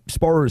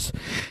Spurs,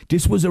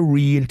 this was a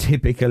real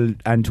typical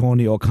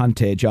Antonio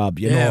Conte job,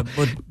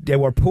 but they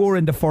were poor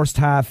in the first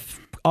half.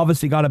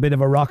 Obviously got a bit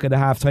of a rock at the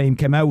half time,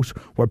 came out,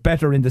 were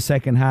better in the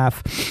second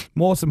half,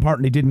 most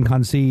importantly didn't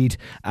concede,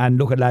 and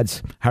look at,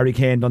 lads, Harry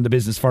Kane done the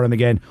business for him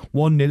again.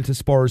 1-0 to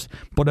Spurs,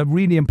 but a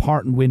really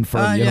important win for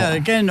him.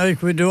 Again,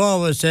 like we do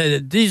always say,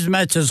 these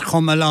matches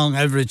come along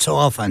every so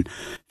often,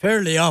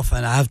 fairly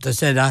often, I have to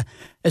say that.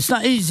 It's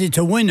not easy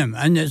to win them,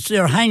 and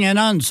you're hanging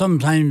on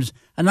sometimes,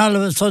 and all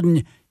of a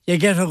sudden you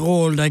get a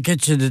goal that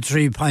gets you the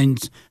 3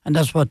 points, and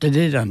that's what they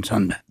did on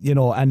Sunday.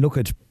 And look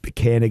at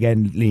Kane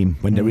again,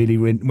 Liam.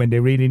 When they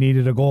really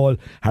needed a goal,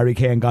 Harry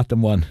Kane got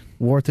them one.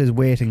 Worth his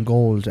weight in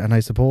gold, and I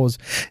suppose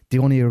the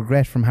only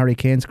regret from Harry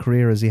Kane's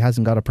career is he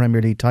hasn't got a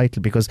Premier League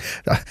title, because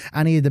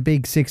any of the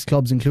big 6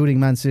 clubs, including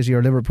Man City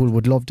or Liverpool,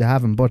 would love to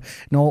have him, but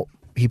no.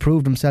 He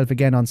proved himself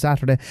again on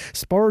Saturday.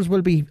 Spurs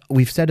will be,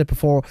 we've said it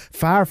before,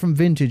 far from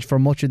vintage for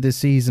much of this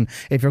season.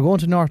 If you're going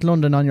to North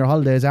London on your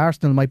holidays,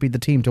 Arsenal might be the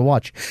team to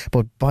watch,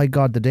 but by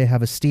God, they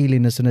have a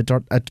steeliness and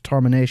a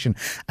determination,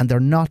 and they're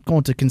not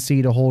going to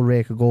concede a whole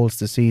rake of goals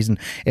this season.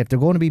 If they're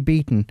going to be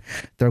beaten,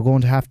 they're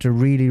going to have to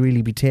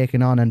really be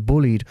taken on and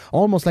bullied,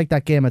 almost like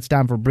that game at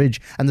Stamford Bridge,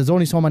 and there's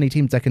only so many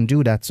teams that can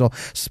do that. So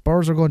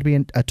Spurs are going to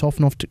be a tough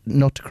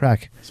nut to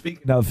crack.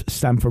 Speaking of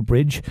Stamford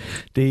Bridge,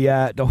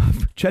 the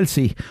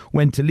Chelsea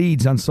went to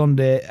Leeds on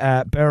Sunday,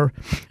 Bear,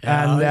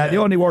 and the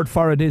only word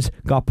for it is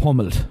got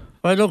pummeled.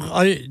 Well, look,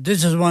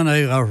 this is one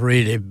I got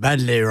really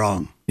badly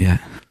wrong. Yeah.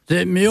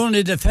 My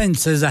only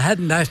defence is I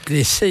hadn't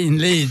actually seen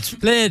Leeds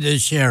play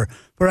this year,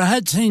 but I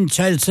had seen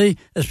Chelsea,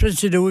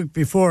 especially the week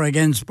before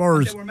against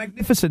Spurs. They were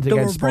magnificent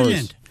against Spurs. They were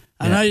brilliant.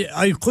 And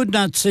I could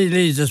not see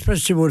Leeds,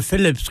 especially with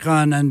Phillips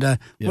gone and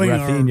winger.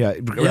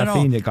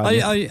 Rafinha gone.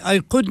 I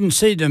couldn't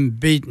see them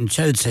beating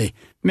Chelsea.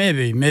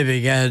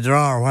 Maybe get a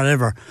draw or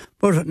whatever.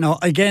 But no,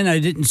 again, I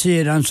didn't see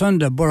it on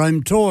Sunday, but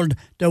I'm told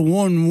they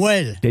won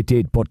well. They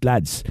did, but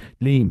lads,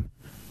 Liam,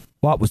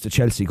 what was the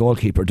Chelsea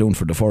goalkeeper doing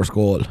for the first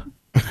goal?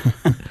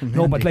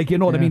 No, but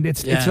what I mean,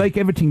 it's like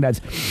everything, lads.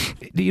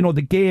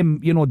 The game,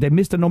 they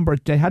missed a number.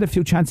 They had a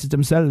few chances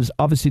themselves.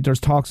 Obviously there's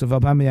talks of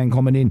Aubameyang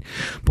coming in,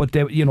 but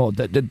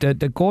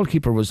the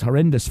goalkeeper was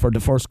horrendous for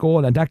the first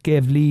goal, and that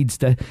gave Leeds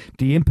the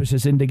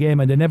impetus in the game,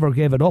 and they never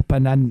gave it up,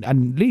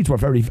 and Leeds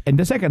were in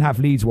the second half,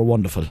 Leeds were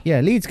wonderful.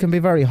 Leeds can be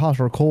very hot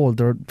or cold.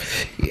 They're,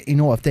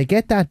 if they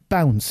get that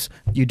bounce,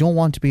 you don't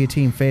want to be a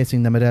team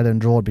facing them at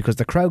Elland Road, because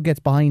the crowd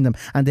gets behind them,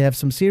 and they have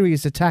some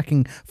serious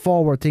attacking,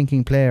 forward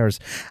thinking players.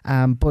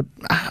 But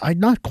I'm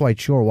not quite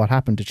sure what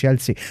happened to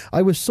Chelsea.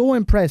 I was so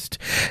impressed.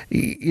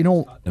 They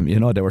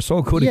were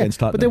so good against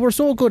Tottenham. But they were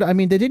so good. I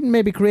mean, they didn't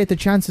maybe create the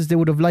chances they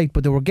would have liked,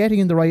 but they were getting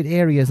in the right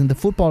areas, and the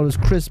football was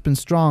crisp and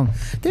strong.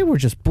 They were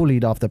just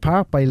bullied off the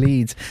park by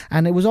Leeds,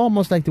 and it was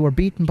almost like they were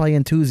beaten by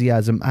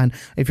enthusiasm. And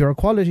if you're a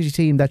quality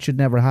team, that should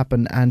never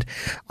happen. And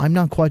I'm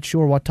not quite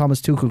sure what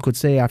Thomas Tuchel could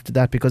say after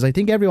that, because I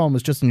think everyone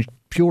was just in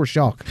pure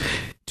shock.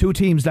 Two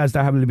teams, lads,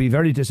 that happen to be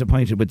very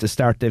disappointed with the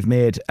start they've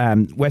made.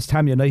 West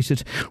Ham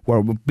United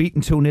were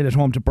beaten 2-0 at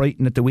home to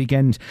Brighton at the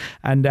weekend,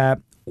 and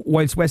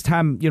whilst West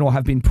Ham,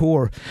 have been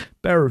poor,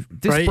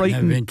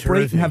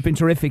 Brighton have been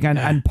terrific,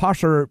 and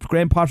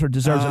Graham Potter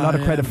deserves a lot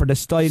of credit for the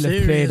style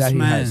of play that he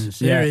has.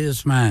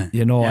 Serious man.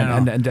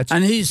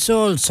 And he's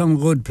sold some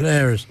good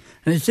players,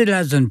 and he still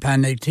hasn't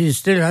panicked. He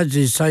still has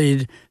his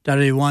side that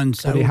he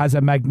wants. But he has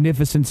a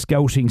magnificent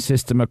scouting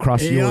system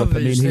across Europe. I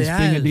mean, he's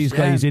bringing these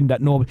guys in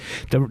that know.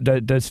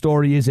 The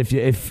story is,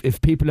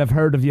 if people have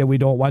heard of you, we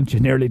don't want you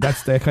nearly.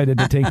 That's the kind of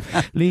the thing.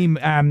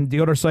 Liam, the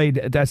other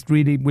side that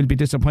really will be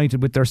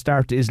disappointed with their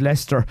start is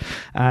Leicester,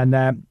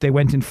 and they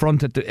went in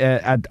front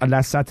at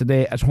last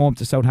Saturday at home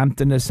to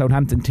Southampton, a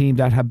Southampton team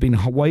that have been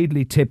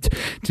widely tipped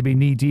to be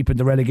knee deep in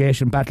the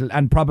relegation battle,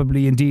 and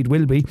probably indeed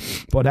will be.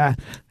 But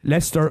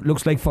Leicester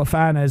looks like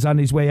Fofana is on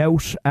his way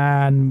out,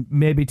 and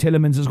maybe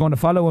Tielemans is going to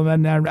follow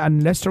him,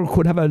 and Leicester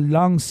could have a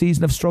long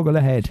season of struggle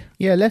ahead.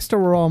 Yeah, Leicester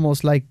were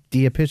almost like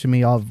the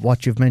epitome of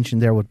what you've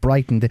mentioned there with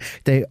Brighton.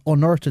 They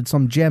unearthed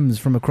some gems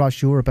from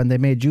across Europe and they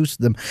made use of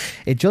them.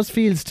 It just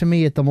feels to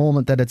me at the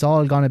moment that it's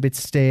all gone a bit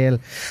stale.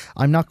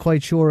 I'm not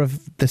quite sure if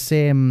the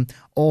same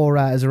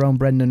aura as around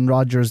Brendan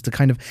Rodgers, the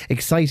kind of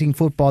exciting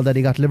football that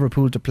he got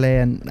Liverpool to play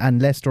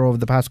and Leicester over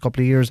the past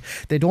couple of years.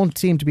 They don't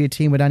seem to be a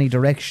team with any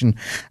direction,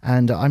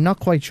 and I'm not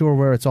quite sure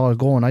where it's all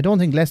going. I don't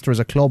think Leicester is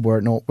a club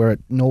where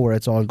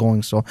it's all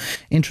going, so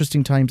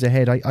interesting times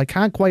ahead. I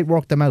can't quite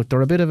work them out.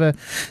 They're a bit of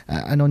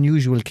an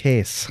unusual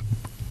case.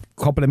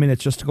 Couple of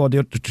minutes just to go,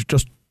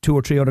 just 2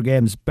 or 3 other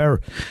games.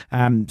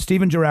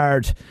 Steven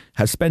Gerrard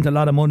has spent a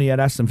lot of money at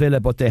Aston Villa,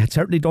 but they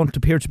certainly don't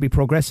appear to be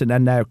progressing,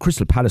 and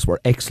Crystal Palace were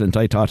excellent,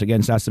 I thought,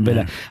 against Aston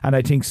Villa, and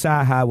I think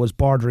Zaha was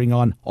bordering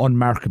on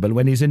unmarkable.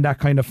 When he's in that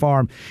kind of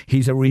form,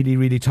 he's a really,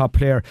 really top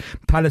player.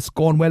 Palace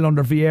going well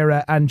under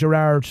Vieira, and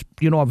Gerrard,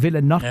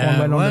 Villa not going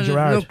well under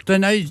Gerrard. Look, the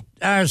night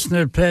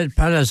Arsenal played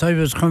Palace, I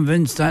was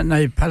convinced that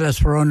night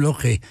Palace were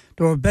unlucky.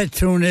 They were bet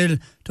 2-0.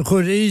 They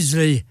could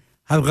easily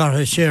have got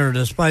a share of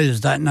the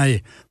spoils that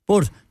night,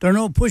 but they're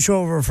no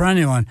pushover for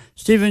anyone.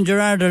 Steven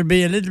Gerrard will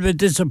be a little bit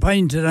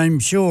disappointed, I'm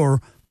sure,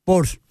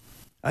 but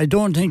I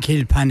don't think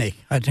he'll panic.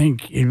 I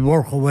think he'll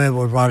work away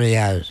with what he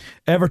has.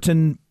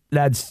 Everton,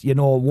 lads,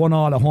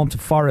 1-1 at home to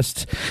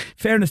Forest.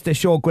 Fairness, they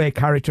show great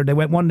character. They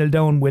went 1-0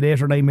 down with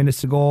 8 or 9 minutes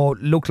to go.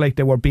 Looked like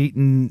they were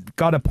beaten,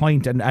 got a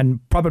point,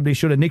 and probably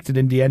should have nicked it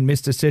in the end,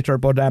 missed a sitter,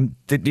 but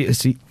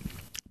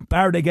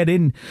bar they get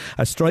in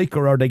a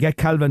striker or they get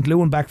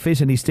Calvert-Lewin back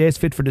fit and he stays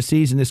fit for the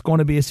season, it's going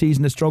to be a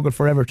season of struggle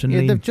for Everton.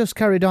 Yeah, they've just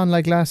carried on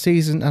like last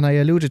season, and I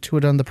alluded to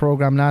it on the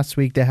programme last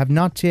week. They have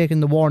not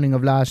taken the warning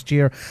of last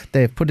year.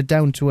 They've put it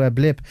down to a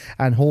blip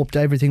and hoped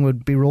everything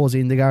would be rosy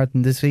in the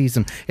garden this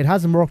season. It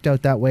hasn't worked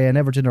out that way, and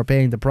Everton are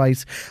paying the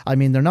price. I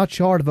mean, they're not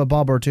short of a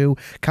bob or two.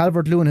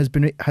 Calvert-Lewin has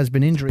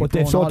been injury prone, but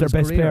they've sold their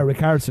best player,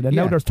 Richarlison, and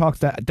now there's talks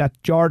that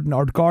Jordan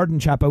or Gordon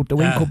chap out the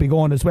wing could be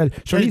going as well.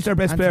 Sure, he's their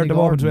best player at the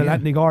moment as well,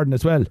 Anthony Gordon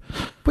as well.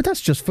 But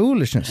that's just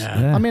foolishness.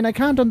 I mean, I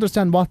can't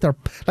understand what they're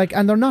like,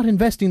 and they're not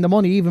investing the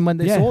money even when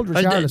they sold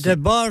Richarlison. They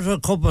bought a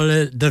couple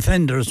of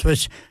defenders,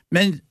 which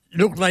meant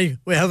look like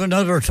we have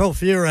another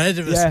tough year ahead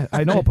of us. Yeah,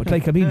 I know, but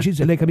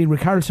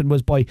Richarlison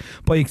was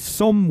by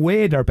some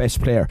way their best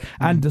player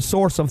and the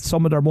source of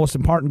some of their most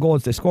important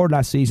goals they scored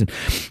last season.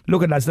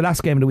 Look at lads, the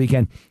last game of the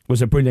weekend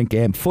was a brilliant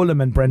game.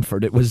 Fulham and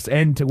Brentford. It was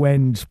end to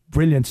end,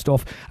 brilliant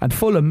stuff. And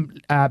Fulham,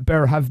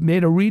 have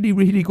made a really,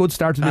 really good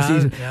start to the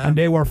season, and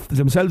they were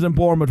themselves and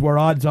Bournemouth were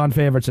odds on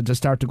favourites to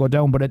start to go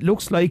down. But it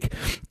looks like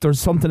there's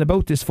something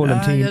about this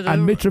Fulham team,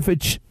 and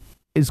Mitrovic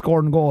is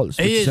scoring goals,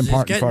 which is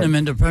important. He's getting them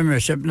in the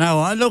Premiership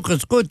now. Look,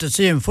 it's good to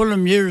see him.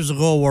 Fulham years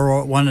ago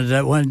were one of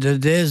the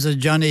days of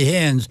Johnny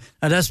Haynes,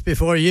 and that's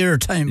before your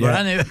time. But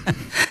anyway,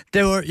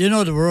 they were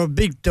a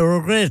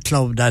great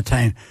club that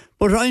time.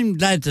 But I'm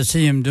glad to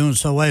see him doing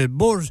so well.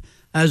 But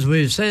as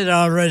we've said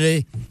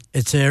already,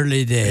 it's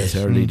early days.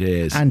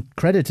 And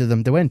credit to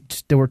them, they were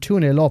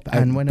 2-0 up,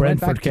 and when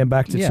Brentford came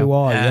back to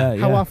 2-2.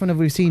 How often have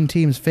we seen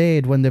teams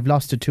fade when they've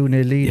lost a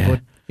 2-0 lead? But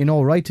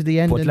right to the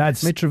end. But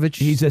lads, Mitrovic,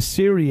 he's a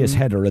serious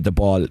header at the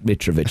ball.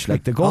 Mitrovic,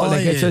 like the goal,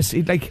 he's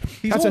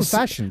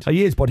old-fashioned.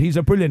 He is, but he's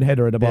a brilliant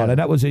header at the ball, and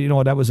that was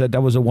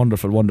a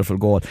wonderful, wonderful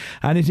goal.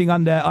 Anything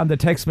on the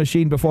text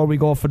machine before we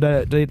go for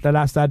the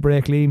last ad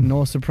break, Liam?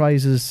 No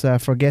surprises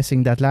for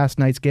guessing that last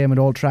night's game at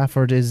Old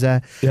Trafford is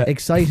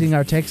exciting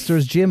our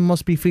texters. Jim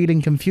must be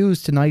feeling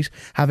confused tonight,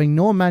 having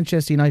no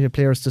Manchester United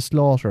players to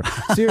slaughter.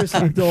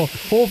 Seriously though,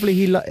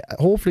 hopefully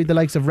the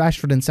likes of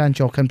Rashford and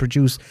Sancho can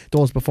produce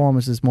those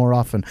performances more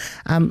often.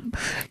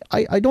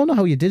 I don't know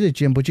how you did it,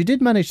 Jim, but you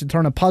did manage to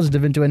turn a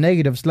positive into a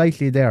negative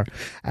slightly there,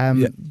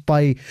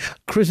 by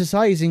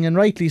criticising, and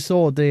rightly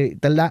so,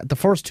 the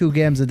first 2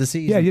 games of the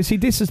season. Yeah, you see,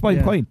 this is my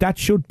point. That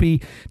should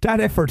be that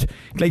effort.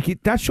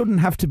 Like, that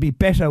shouldn't have to be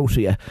bet out of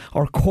you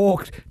or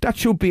coked. That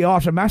should be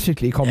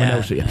automatically coming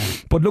out of you.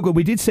 But look,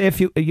 we did say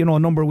a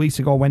number of weeks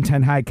ago when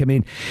Ten Hag came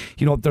in,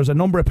 there's a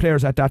number of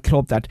players at that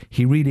club that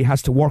he really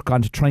has to work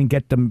on to try and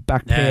get them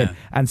back playing.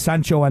 And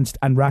Sancho and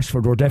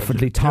Rashford were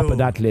definitely top of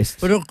that list.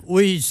 But look,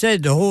 we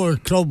said the whole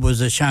club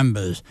was a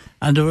shambles,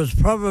 and there was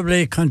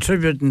probably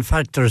contributing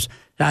factors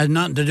that had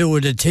nothing to do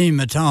with the team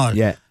at all.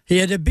 Yeah. He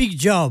had a big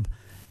job.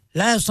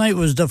 Last night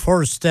was the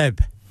first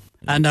step.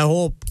 and I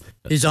hope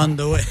he's on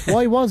the way.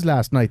 Why was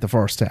last night the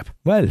first step?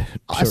 Well, sure.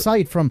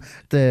 Aside from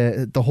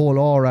the whole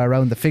aura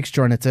around the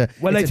fixture, and it's a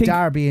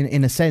derby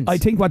in a sense. I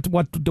think what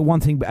the one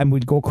thing, and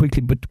we'll go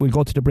quickly, but we'll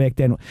go to the break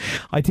then.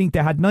 I think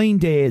they had 9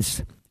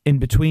 days in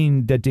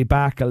between the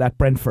debacle at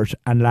Brentford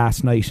and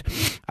last night,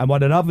 and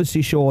what it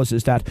obviously shows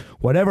is that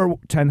whatever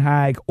Ten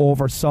Hag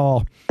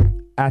oversaw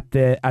at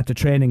the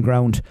training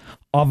ground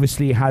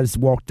obviously has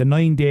worked. The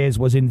 9 days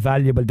was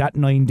invaluable. That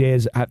 9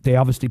 days, they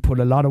obviously put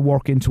a lot of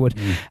work into it,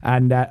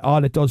 and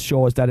all it does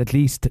show is that at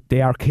least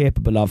they are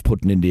capable of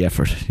putting in the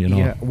effort. You know.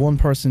 Yeah. One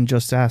person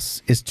just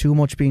asked, "Is too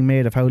much being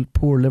made of how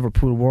poor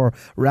Liverpool were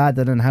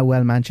rather than how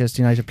well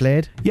Manchester United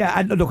played?" Yeah,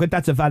 and look,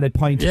 that's a valid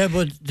point. Yeah,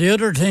 but the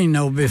other thing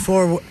now,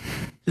 before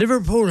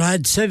Liverpool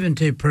had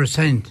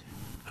 70%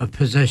 of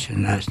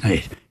possession last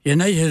night.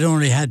 United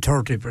only had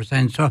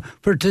 30%. So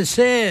for to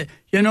say,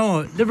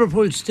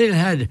 Liverpool still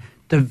had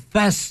the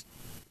vast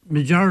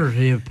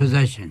majority of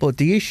possession. But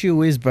the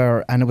issue is,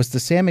 Bear, and it was the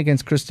same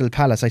against Crystal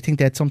Palace. I think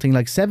they had something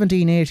like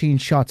 17, 18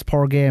 shots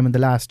per game in the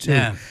last 2.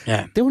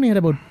 Yeah. They only had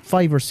about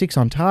 5 or 6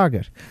 on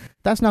target.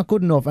 That's not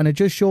good enough, and it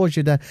just shows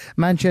you that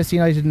Manchester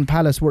United and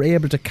Palace were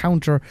able to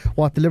counter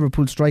what the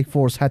Liverpool strike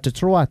force had to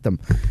throw at them.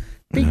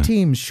 Big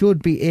teams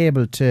should be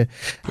able to,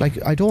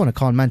 I don't want to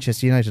call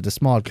Manchester United a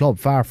small club,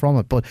 far from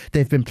it, but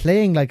they've been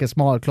playing like a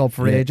small club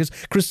for ages.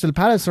 Crystal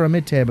Palace are a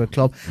mid-table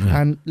club,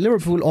 and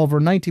Liverpool over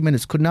 90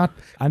 minutes could not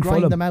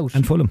grind them out.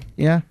 And Fulham.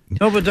 Yeah.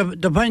 No, but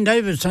the point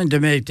I was trying to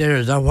make there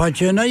is that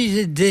what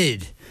United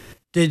did,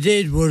 they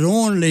did with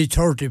only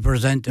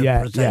 30%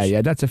 of possession.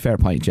 Yeah, that's a fair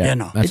point,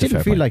 yeah. It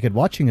didn't feel like it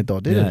watching it though,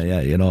 did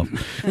it? Yeah,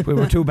 we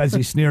were too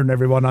busy sneering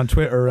everyone on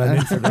Twitter and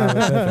Instagram,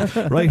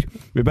 etc. Right,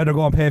 we better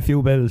go and pay a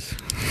few bills.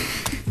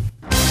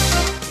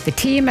 The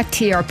team at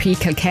TRP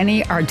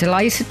Kilkenny are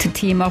delighted to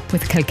team up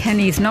with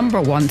Kilkenny's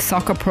 #1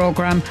 soccer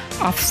programme,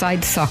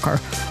 Offside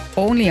Soccer,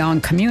 only on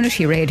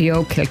Community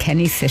Radio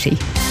Kilkenny City.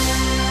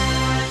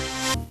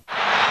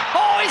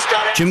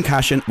 Jim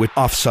Cashin with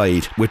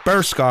Offside, with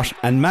Burr Scott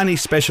and many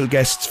special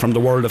guests from the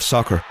world of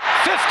soccer.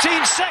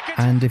 15 seconds.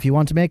 And if you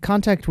want to make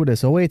contact with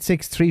us,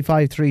 086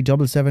 353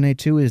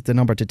 7782 is the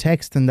number to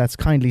text, and that's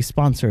kindly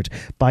sponsored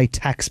by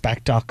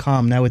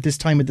taxback.com. Now, at this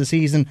time of the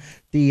season,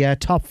 the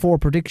top 4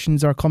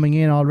 predictions are coming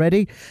in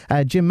already.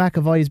 Jim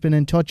McAvoy has been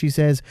in touch. He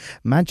says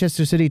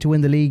Manchester City to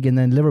win the league, and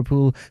then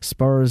Liverpool,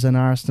 Spurs and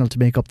Arsenal to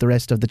make up the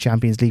rest of the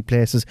Champions League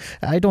places.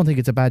 I don't think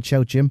it's a bad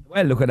shout, Jim.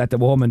 Well, look, at the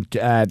moment,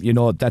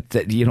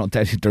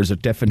 that there's a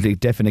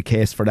definite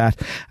case for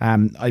that.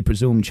 I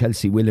presume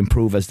Chelsea will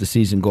improve as the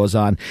season goes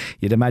on.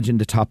 You'd imagine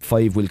the top 4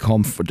 will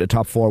come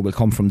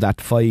from that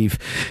 5,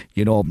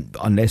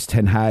 unless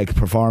Ten Hag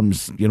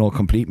performs,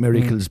 complete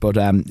miracles. But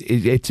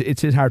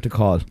it's hard to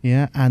call.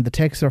 Yeah, and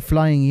the texts are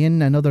flying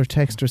in. Another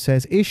texter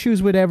says the issue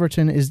with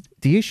Everton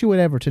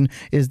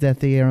is that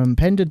they are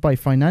impeded by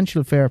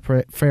financial fair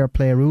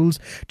play rules.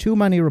 Too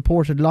many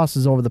reported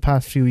losses over the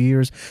past few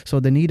years, so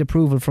they need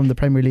approval from the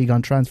Premier League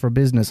on transfer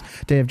business.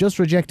 They have just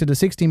rejected a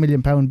 £60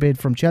 million bid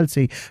from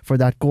Chelsea for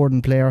that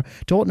Gordon player.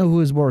 Don't know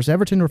who is worse,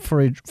 Everton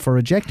for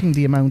rejecting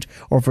the amount,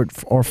 or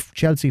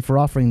Chelsea for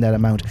offering that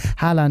amount.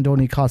 Haaland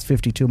only cost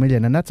 52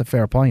 million, and that's a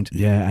fair point.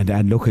 Yeah,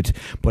 and look at,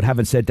 but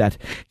having said that,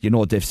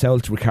 they've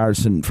sold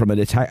Richarlison from an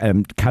attack.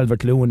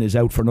 Calvert-Lewin is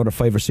out for another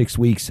 5 or 6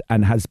 weeks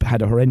and has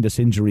had a horrendous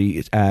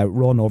injury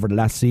run over the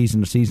last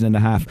season and a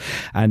half.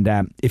 And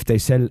if they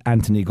sell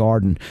Anthony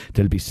Gordon,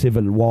 there'll be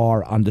civil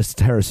war on the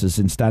terraces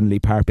in Stanley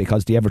Park,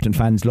 because the Everton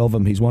fans love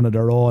him. He's one of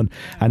their own,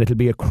 and it'll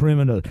be a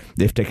criminal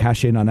if they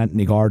cash in on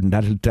Anthony Gordon.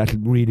 That'll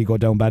really go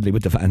down badly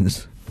with the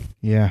fans.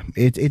 Yeah,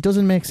 it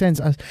doesn't make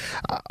sense.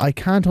 I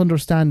can't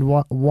understand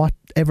what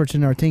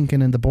Everton are thinking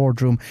in the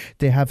boardroom.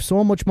 They have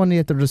so much money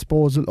at their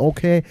disposal.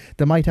 Okay,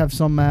 they might have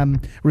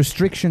some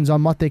restrictions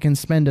on what they can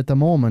spend at the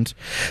moment,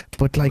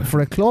 but for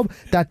a club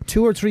that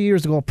 2 or 3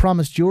 years ago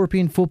promised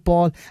European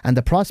football and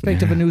the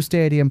prospect of a new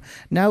stadium,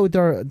 now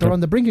they're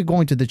on the brink of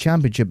going to the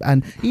Championship,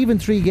 and even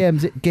 3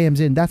 games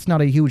in, that's not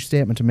a huge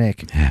statement to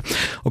make. Yeah.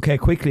 Okay,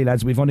 quickly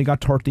lads, we've only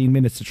got 13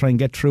 minutes to try and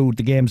get through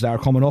the games that are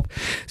coming up.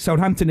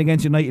 Southampton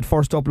against United,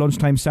 first up,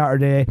 lunchtime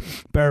Saturday.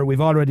 Bear, we've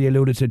already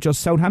alluded to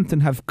just Southampton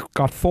have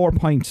got 4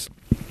 points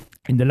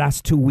in the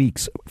last 2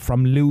 weeks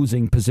from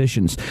losing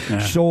positions.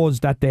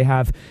 Shows that they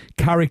have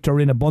character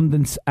in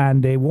abundance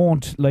and they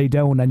won't lie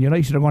down, and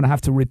United are going to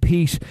have to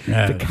repeat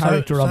the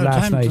character of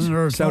last night.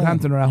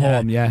 Southampton are at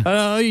home.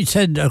 I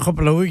said a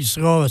couple of weeks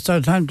ago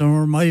Southampton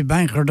were my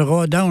banker to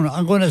go down.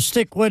 I'm going to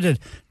stick with it.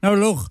 Now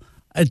look,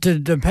 it'll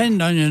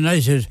depend on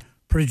United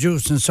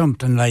producing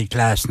something like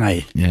last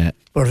night. Yeah.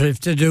 But if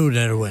they do,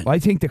 they'll win. I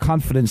think the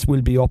confidence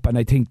will be up, and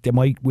I think they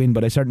might win,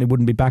 but I certainly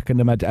wouldn't be backing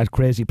them at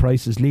crazy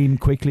prices. Lean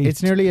quickly.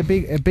 It's nearly a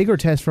bigger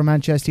test for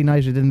Manchester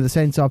United, in the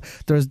sense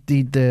of there's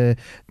the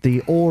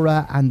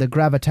aura and the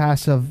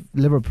gravitas of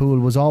Liverpool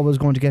was always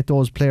going to get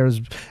those players'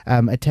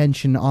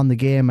 attention on the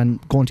game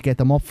and going to get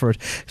them up for it.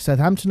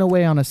 Southampton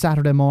away on a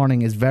Saturday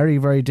morning is very,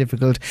 very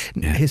difficult.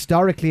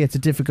 Historically, it's a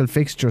difficult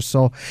fixture,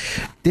 so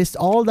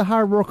all the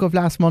hard work of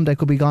last Monday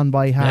could be gone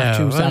by half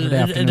you Saturday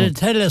afternoon. It'll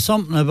tell you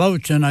something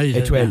about United.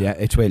 It will, yeah.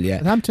 It will, yeah.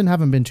 Southampton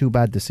haven't been too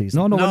bad this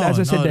season. No, well, as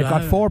I said, they've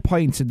got 4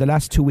 points in the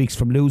last 2 weeks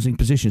from losing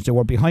positions. They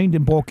were behind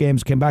in both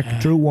games, came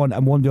back, drew one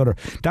and won the other.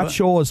 That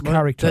shows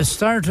character. They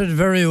started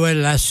very well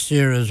last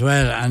year as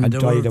well, and they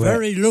were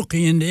very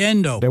lucky in the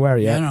end, though. They were,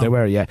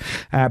 yeah.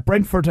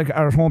 Brentford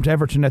are at home to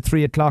Everton at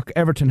 3 o'clock.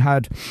 Everton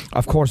had,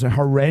 of course, a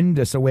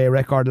horrendous away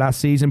record last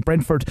season.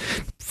 Brentford,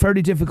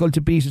 fairly difficult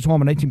to beat at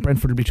home, and I think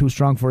Brentford will be too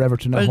strong for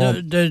Everton at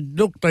home. They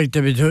looked like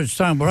they'd be too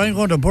strong, but I'm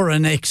going to put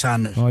an X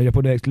on it. Oh, you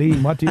put an X.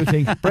 Liam, what do you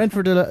think?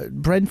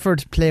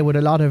 Brentford play with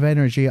a lot of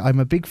energy. I'm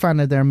a big fan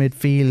of their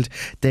midfield.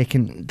 They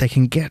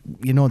can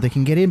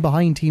get in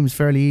behind teams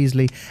fairly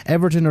easily.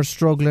 Everton are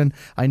struggling.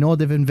 I know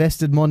they've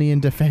invested money in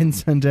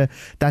defence, and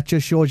that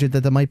just shows you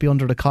that they might be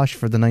under the cosh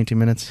for the 90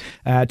 minutes.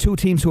 2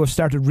 teams who have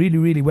started really,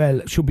 really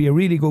well. Should be a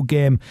really good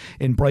game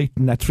in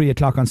Brighton at 3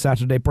 o'clock on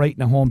Saturday.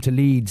 Brighton at home to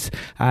Leeds,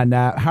 and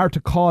hard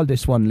to call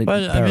this one.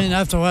 Well, I mean,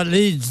 after what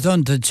Leeds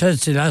done to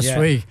Chelsea last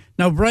week,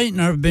 now Brighton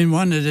have been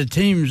one of the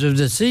teams of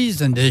the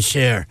season this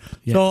year.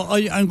 So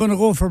I'm going to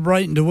go for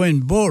Brighton to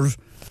win, but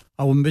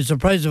I wouldn't be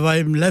surprised if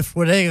I'm left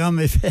with egg on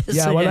my face.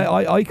 Yeah, well,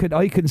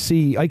 I can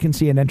see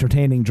an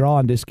entertaining draw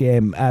in this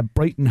game.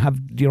 Brighton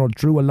have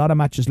drew a lot of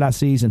matches last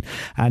season,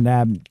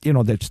 and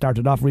they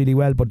started off really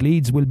well. But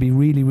Leeds will be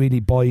really, really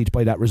buoyed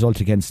by that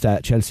result against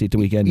Chelsea at the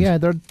weekend. Yeah,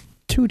 they're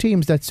 2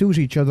 teams that suit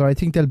each other. I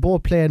think they'll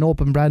both play an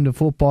open brand of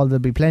football. There'll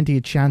be plenty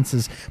of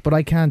chances, but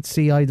I can't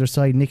see either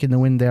side nicking the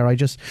win there. I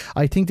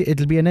think that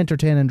it'll be an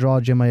entertaining draw,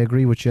 Jim. I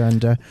agree with you,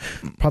 and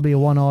probably a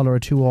 1-1 or a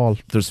 2-2.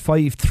 There's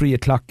 5 3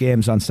 o'clock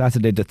games on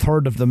Saturday. The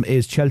third of them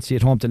is Chelsea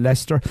at home to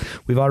Leicester.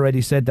 We've already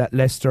said that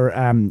Leicester,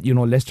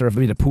 Leicester have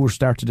made a poor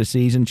start to the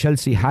season.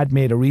 Chelsea had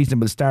made a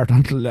reasonable start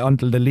until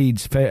the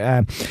Leeds.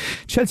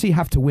 Chelsea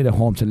have to win at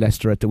home to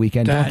Leicester at the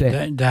weekend, don't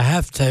they? They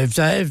have to. If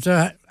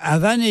they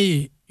have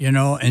any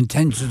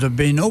intentions of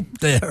being up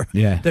there,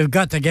 they've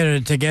got to get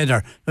it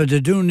together. But they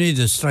do need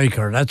a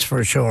striker, that's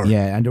for sure.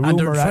 Yeah, and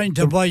they're trying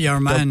to buy your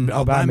man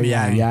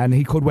Aubameyang. Yeah, and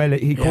he could well.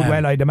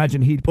 I'd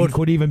imagine he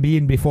could even be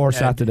in before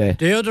Saturday.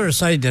 The other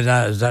side of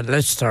that is that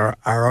Leicester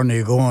are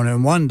only going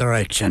in one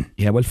direction.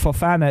 Yeah, well,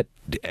 Fofana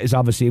is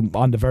obviously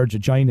on the verge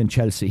of joining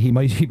Chelsea. He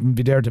might even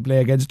be there to play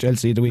against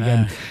Chelsea the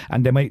weekend,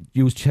 and they might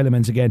use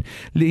Tielemans again.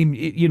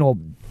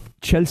 Liam,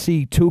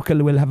 Chelsea,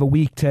 Tuchel will have a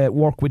week to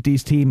work with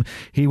this team.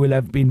 He will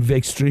have been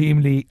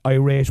extremely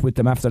irate with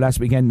them after last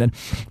weekend, and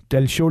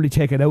they'll surely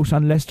take it out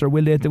on Leicester,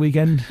 will they, at the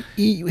weekend?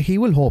 He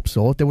will hope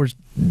so. They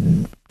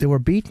were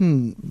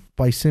beaten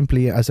by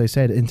simply, as I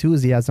said,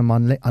 enthusiasm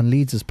on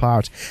Leeds'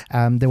 part.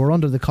 They were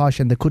under the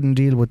caution. They couldn't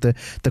deal with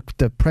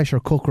the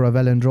pressure cooker of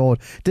Elland Road.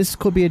 This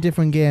could be a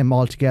different game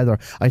altogether.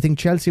 I think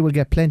Chelsea will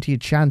get plenty of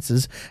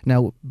chances.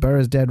 Now, Burr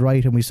is dead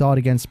right, and we saw it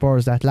against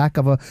Spurs. That lack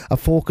of a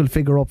focal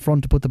figure up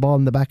front to put the ball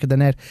in the back of the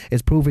net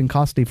is proving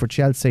costly for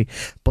Chelsea.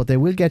 But they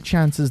will get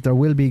chances. There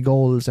will be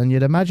goals, and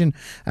you'd imagine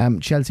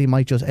Chelsea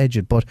might just edge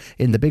it. But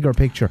in the bigger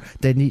picture,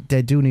 they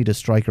do need a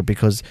striker,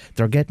 because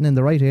they're getting in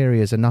the right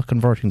areas and not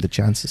converting the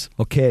chances.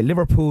 Okay,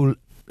 Liverpool,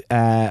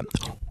 can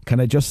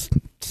I just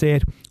say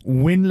it,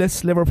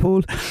 winless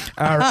Liverpool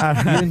are at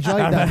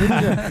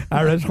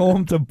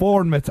home to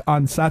Bournemouth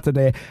on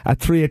Saturday at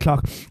 3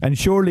 o'clock, and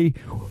surely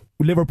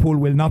Liverpool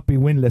will not be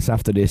winless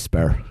after this,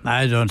 Bear.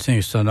 I don't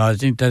think so. No, I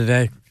think that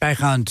they're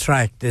back on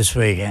track this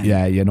weekend.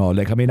 Yeah,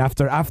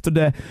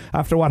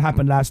 after what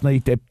happened last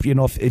night,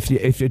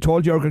 if you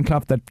told Jurgen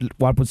Klopp that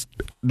what was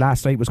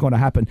last night was going to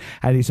happen,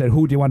 and he said,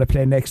 "Who do you want to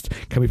play next?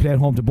 Can we play at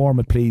home to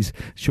Bournemouth, please?"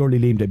 Surely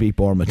Liam, they beat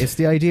Bournemouth. It's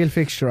the ideal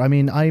fixture. I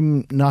mean,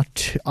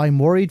 I'm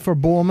worried for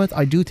Bournemouth.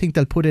 I do think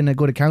they'll put in a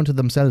good account of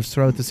themselves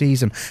throughout the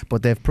season,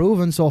 but they've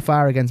proven so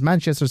far against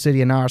Manchester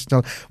City and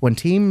Arsenal, when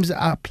teams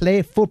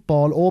play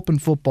football, open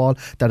football,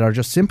 that are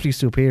just simply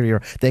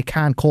superior, they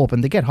can't cope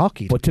and they get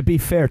hockeyed. But to be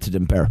fair to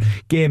them, Bear,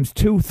 games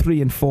 2,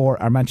 3 and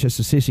 4 are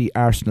Manchester City,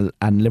 Arsenal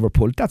and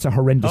Liverpool. That's a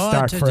horrendous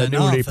start for a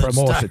newly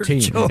promoted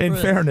team. Sure. In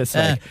fairness,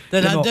 they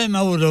had them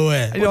out of the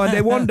way. And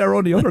they won their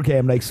only other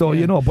game, at least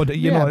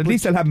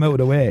they'll have them out of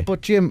the way.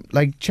 But Jim,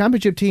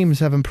 championship teams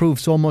have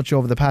improved so much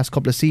over the past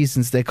couple of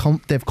seasons. They've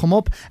come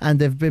up, and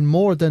they've been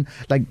more than,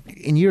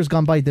 in years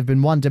gone by, they've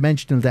been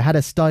one-dimensional. They had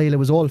a style, it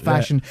was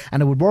old-fashioned,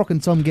 and it would work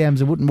in some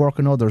games, it wouldn't work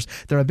in others.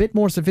 They're a bit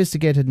more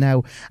sophisticated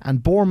now,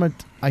 and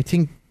Bournemouth, I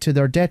think, to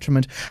their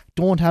detriment,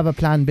 don't have a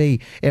plan B.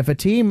 If a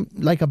team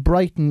like a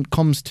Brighton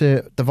comes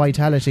to the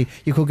Vitality,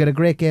 you could get a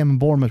great game and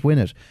Bournemouth win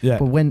it. Yeah.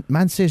 But when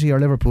Man City or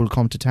Liverpool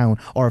come to town,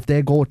 or if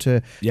they go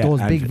to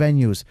those big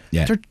venues,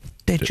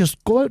 they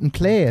just go out and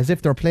play as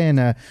if they're playing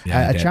a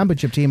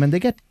championship team, and they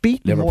get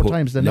beaten more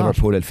times than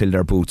Liverpool will fill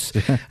their boots.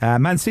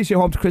 Man City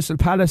home to Crystal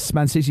Palace.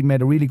 Man City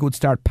made a really good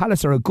start.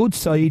 Palace are a good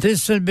side.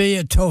 This will be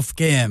a tough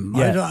game.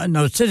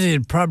 City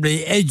will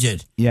probably edge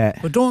it. Yeah.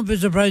 But don't be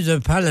surprised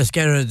if Palace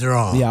get a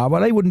draw. Yeah,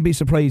 well, I wouldn't be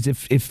surprised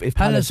if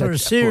Palace are a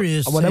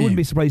serious team. I wouldn't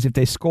be surprised if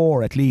they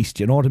score at least,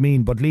 you know what I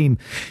mean? But Liam,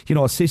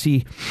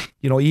 City,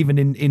 even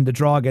in the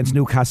draw against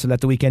Newcastle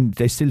at the weekend,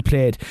 they still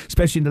played,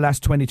 especially in the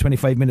last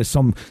 20-25 minutes,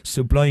 some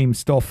sublime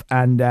stuff,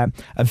 and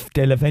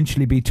they'll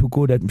eventually be too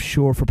good, I'm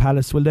sure, for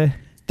Palace, will they?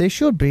 They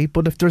should be,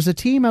 but if there's a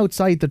team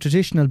outside the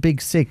traditional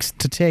Big Six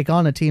to take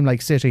on a team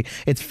like City,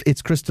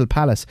 it's Crystal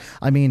Palace.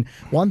 I mean,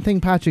 one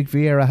thing Patrick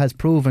Vieira has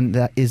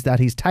proven is that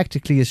he's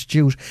tactically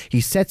astute.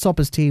 He sets up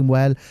his team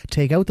well.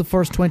 Take out the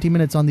first 20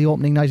 minutes on the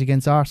opening night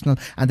against Arsenal,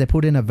 and they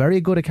put in a very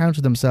good account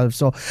of themselves.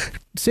 So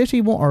City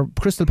or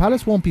Crystal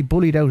Palace won't be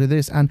bullied out of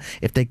this, and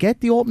if they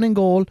get the opening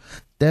goal,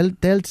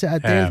 they'll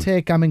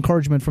take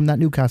encouragement from that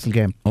Newcastle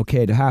game.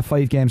 Okay, the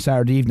 5:30 game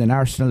Saturday evening,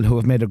 Arsenal, who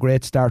have made a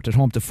great start at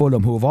home to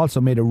Fulham, who have also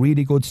made a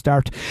really good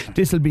start.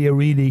 This will be a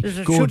really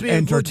good,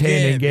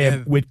 entertaining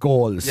game with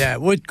goals. Yeah,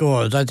 with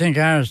goals. I think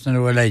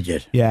Arsenal will edge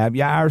it. Yeah,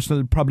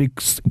 Arsenal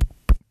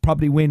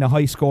probably win a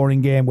high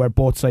scoring game where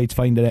both sides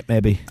find it,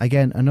 maybe.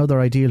 Again, another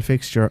ideal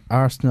fixture.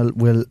 Arsenal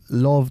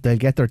they'll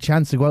get their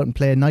chance to go out and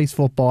play nice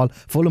football.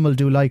 Fulham will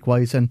do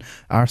likewise, and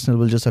Arsenal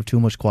will just have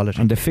too much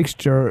quality. And the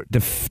fixture,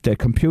 the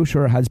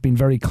computer has been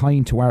very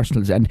kind to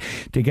Arsenal, and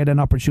they get an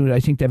opportunity. I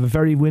think they have a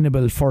very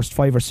winnable first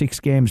 5 or 6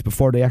 games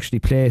before they actually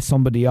play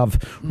somebody of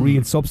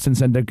real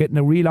substance, and they're getting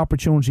a real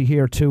opportunity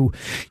here to,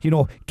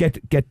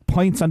 get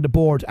points on the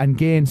board and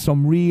gain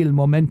some real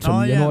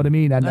momentum. You know what I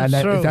mean? And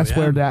that's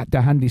where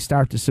the handy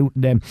start to suit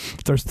them.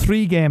 There's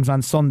 3 games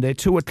on Sunday,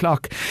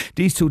 2:00.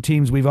 These 2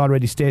 teams we've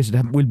already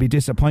stated will be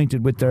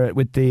disappointed with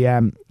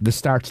the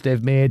starts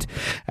they've made.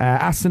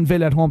 Aston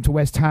Villa at home to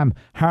West Ham.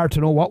 Hard to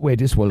know what way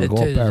this will go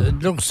up there.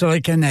 It looks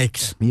like an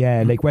X.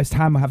 Yeah, like West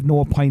Ham have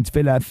no points.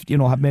 Villa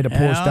have made a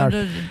poor start.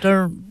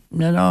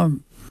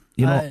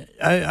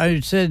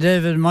 I'd say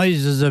David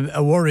Moyes is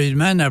a worried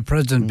man at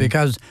present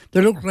because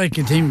they look like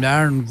a team that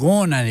aren't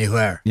going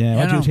anywhere. Yeah,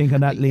 what do you think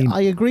on that, Liam?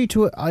 I agree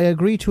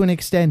to an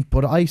extent,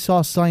 but I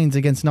saw signs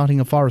against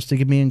Nottingham Forest to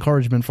give me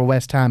encouragement for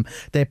West Ham.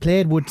 They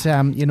played with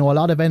a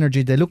lot of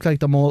energy. They looked like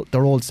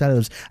their old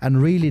selves,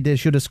 and really they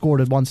should have scored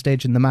at one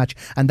stage in the match,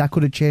 and that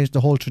could have changed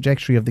the whole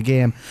trajectory of the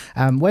game.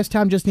 West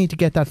Ham just need to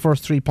get that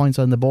first 3 points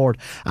on the board.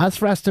 As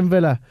for Aston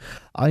Villa,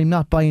 I'm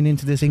not buying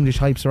into this English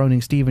hype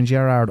surrounding Steven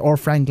Gerrard or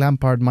Frank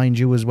Lampard, mind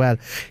you, as well.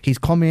 He's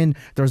come in,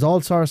 there's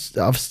all sorts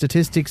of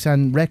statistics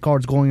and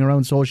records going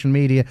around social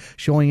media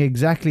showing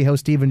exactly how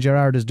Steven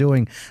Gerrard is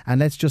doing,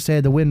 and let's just say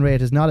the win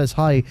rate is not as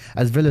high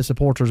as Villa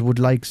supporters would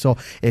like. So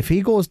if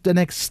he goes the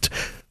next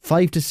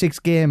 5 to 6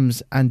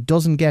 games and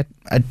doesn't get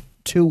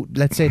two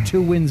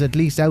wins at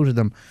least out of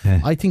them,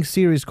 I think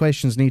serious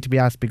questions need to be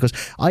asked, because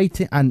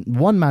and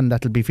one man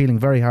that'll be feeling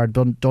very hard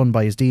done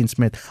by is Dean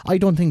Smith. I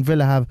don't think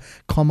Villa have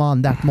come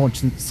on that much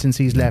since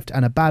he's left,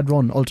 and a bad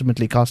run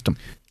ultimately cost him.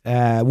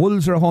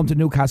 Wolves are home to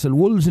Newcastle.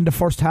 Wolves in the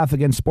first half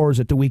against Spurs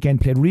at the weekend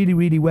played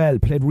really well.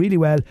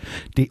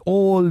 The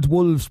old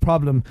Wolves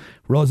problem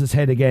rose its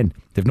head again.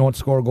 They've not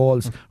scored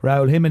goals.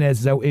 Raúl Jiménez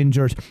is out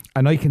injured,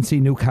 and I can see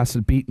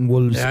Newcastle beating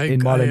Wolves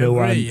in Molineux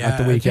at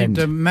the weekend. I think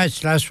the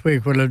match last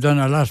week will have done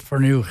a lot for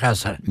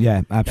Newcastle.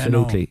 Yeah,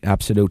 absolutely.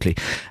 The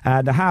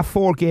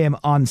 4:30 game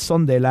on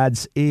Sunday,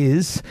 lads,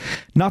 is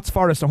Notts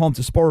Forest are home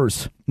to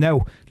Spurs.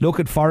 Now, look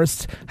at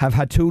Forest, have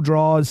had 2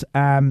 draws.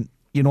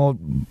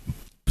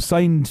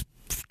 Signed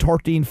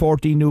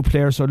 13-14 new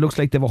players, so it looks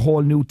like they have a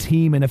whole new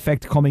team in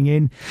effect coming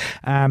in.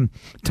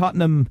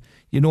 Tottenham,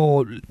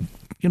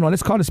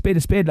 let's call it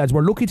a spade, lads.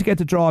 We're lucky to get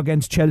the draw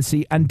against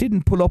Chelsea and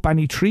didn't pull up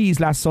any trees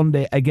last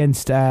Sunday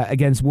against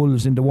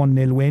Wolves in the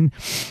 1-0 win,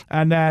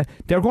 and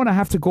they're going to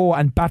have to go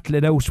and battle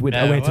it out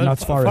away to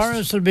Notts Forest.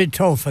 Forest will be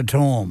tough at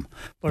home,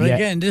 but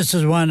again, this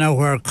is one now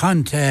where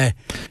Conte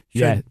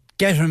should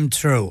get him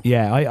through.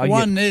 Yeah,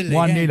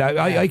 1-0.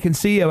 I can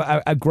see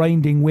a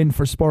grinding win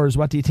for Spurs.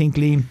 What do you think,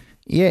 Liam?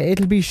 Yeah,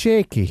 it'll be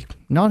shaky.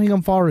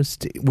 Nottingham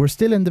Forest, we're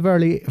still in the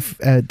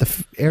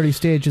early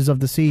stages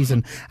of the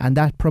season, and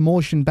that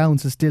promotion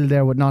bounce is still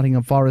there with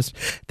Nottingham Forest.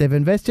 They've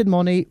invested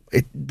money.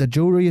 The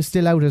jury is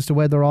still out as to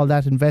whether all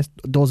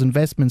those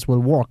investments will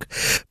work.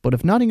 But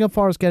if Nottingham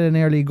Forest get an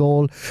early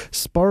goal,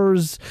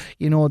 Spurs,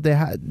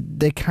 they're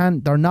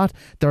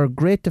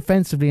great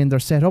defensively and they're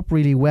set up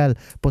really well,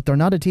 but they're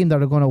not a team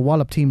that are going to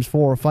wallop teams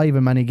 4 or 5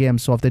 in many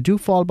games. So if they do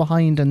fall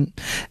behind and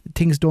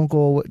things don't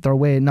go their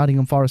way,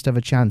 Nottingham Forest have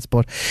a chance.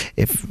 But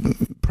if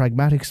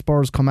pragmatic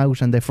Spurs come out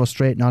and they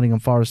frustrate Nottingham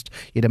Forest,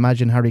 you'd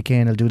imagine Harry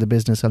Kane will do the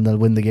business and they'll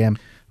win the game.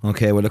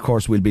 Okay, well, of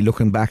course, we'll be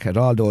looking back at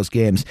all those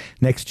games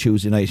next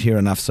Tuesday night here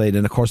on Offside.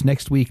 And, of course,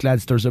 next week,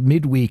 lads, there's a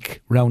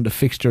midweek round of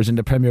fixtures in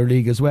the Premier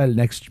League as well,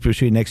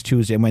 between next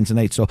Tuesday and Wednesday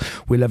night. So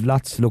we'll have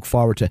lots to look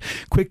forward to.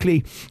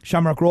 Quickly,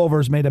 Shamrock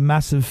Rovers made a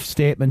massive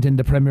statement in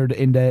the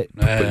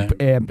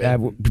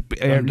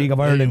League of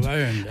Ireland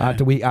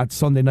at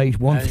Sunday night,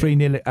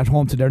 1-3-0 at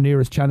home to their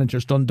nearest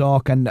challengers,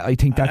 Dundalk. And I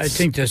think I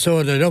think they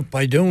sewed it up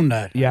by doing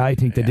that. Yeah, I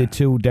think they did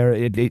too.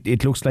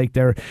 It looks like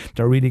they're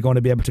really going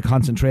to be able to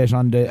concentrate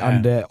on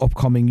the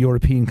upcoming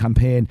European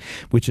campaign,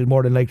 which is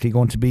more than likely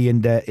going to be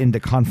in the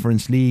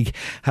Conference League.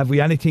 Have we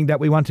anything that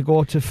we want to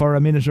go to for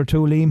a minute or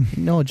two, Liam?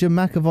 No, Jim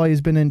McAvoy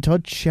has been in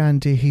touch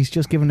and he's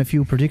just given a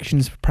few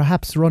predictions,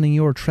 perhaps running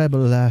your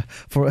treble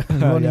for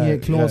running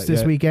it close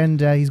this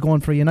weekend. He's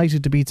going for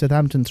United to beat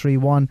Southampton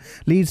 3-1,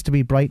 Leeds to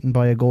beat Brighton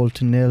by a goal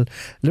to 0,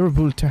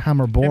 Liverpool to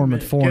hammer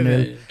Bournemouth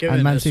 4-0,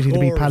 and Man City to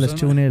beat Palace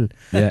 2-0.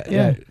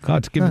 Yeah.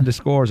 God, give him the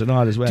scores and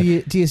all as well.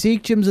 Do you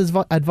seek Jim's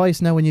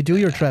advice now when you do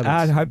your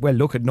trebles? Well,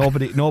 look at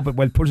nobody.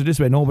 Well, put it this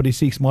way: nobody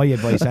seeks my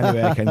advice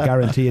anyway. I can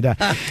guarantee you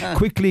that.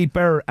 Quickly,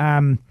 Ber,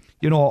 going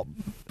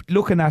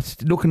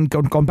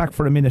back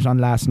for a minute on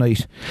last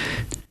night.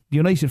 The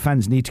United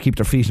fans need to keep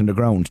their feet on the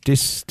ground.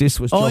 This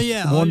was just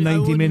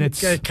 190 minutes.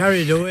 Get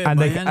carried away.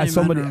 And as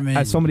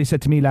somebody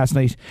said to me last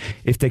night,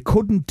 if they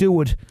couldn't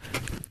do it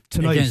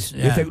tonight,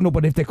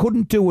 if they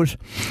couldn't do it,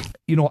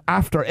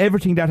 after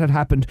everything that had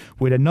happened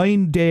with a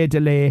 9-day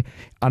delay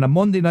on a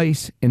Monday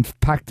night in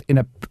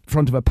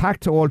front of a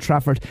packed Old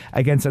Trafford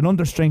against an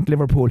understrength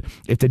Liverpool,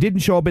 if they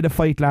didn't show a bit of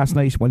fight last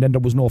night, well then there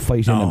was no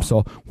fight in them,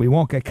 so we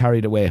won't get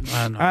carried away.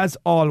 As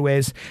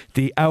always,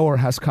 the hour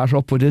has caught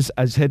up with us.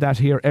 I say that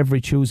here every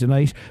Tuesday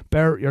night.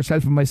 Ber,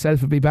 yourself and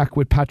myself will be back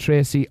with Pat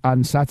Tracy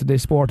on Saturday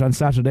Sport on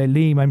Saturday.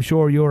 Liam, I'm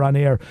sure you're on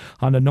air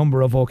on a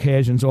number of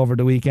occasions over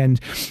the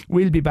weekend.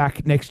 We'll be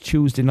back next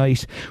Tuesday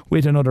night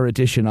with another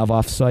edition of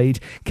Offside.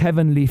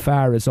 Kevin Lee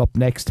Farr is up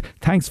next.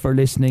 Thanks for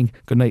listening.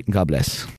 Good night and God bless.